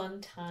secret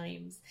fun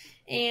times.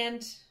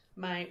 And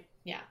my,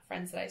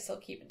 friends that I still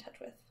keep in touch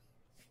with.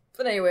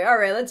 But anyway, all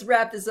right, let's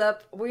wrap this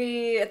up.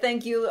 We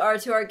thank you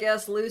to our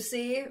guest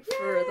Lucy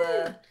for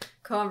the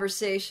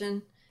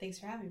conversation. Thanks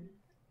for having me.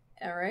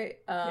 All right.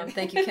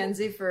 Thank you,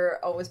 Kenzie, for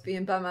always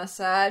being by my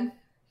side.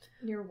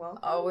 You're welcome.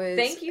 Always.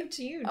 Thank you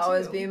to you,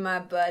 Always too. being my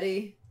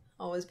buddy.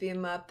 Always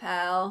being my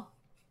pal.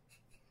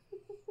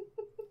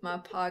 My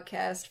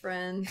podcast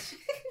friend.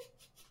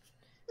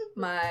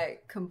 My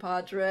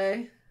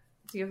compadre.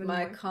 Do you have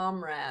my more?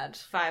 comrade.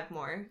 5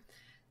 more.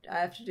 I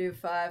have to do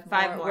 5 more.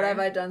 5 more. What have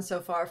I done so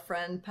far?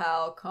 Friend,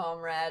 pal,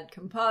 comrade,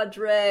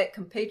 compadre,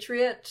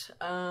 compatriot,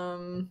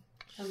 Amigo.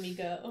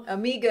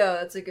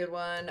 that's a good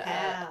one.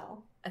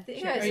 Pal. I think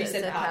Sure. I Or you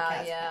said said pal,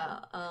 podcast yeah.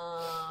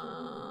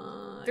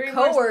 3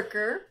 more.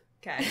 Coworker,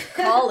 Okay.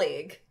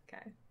 colleague,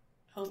 Okay.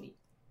 homie.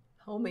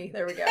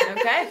 There we go.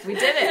 Okay, we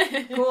did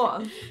it.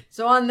 Cool.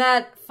 So on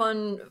that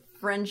fun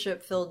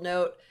friendship-filled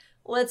note,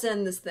 let's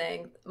end this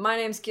thing. My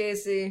name's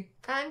Casey,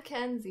 I'm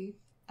Kenzie.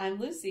 I'm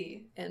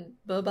Lucy. and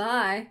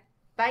bye-bye.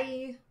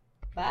 Bye.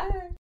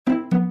 Bye.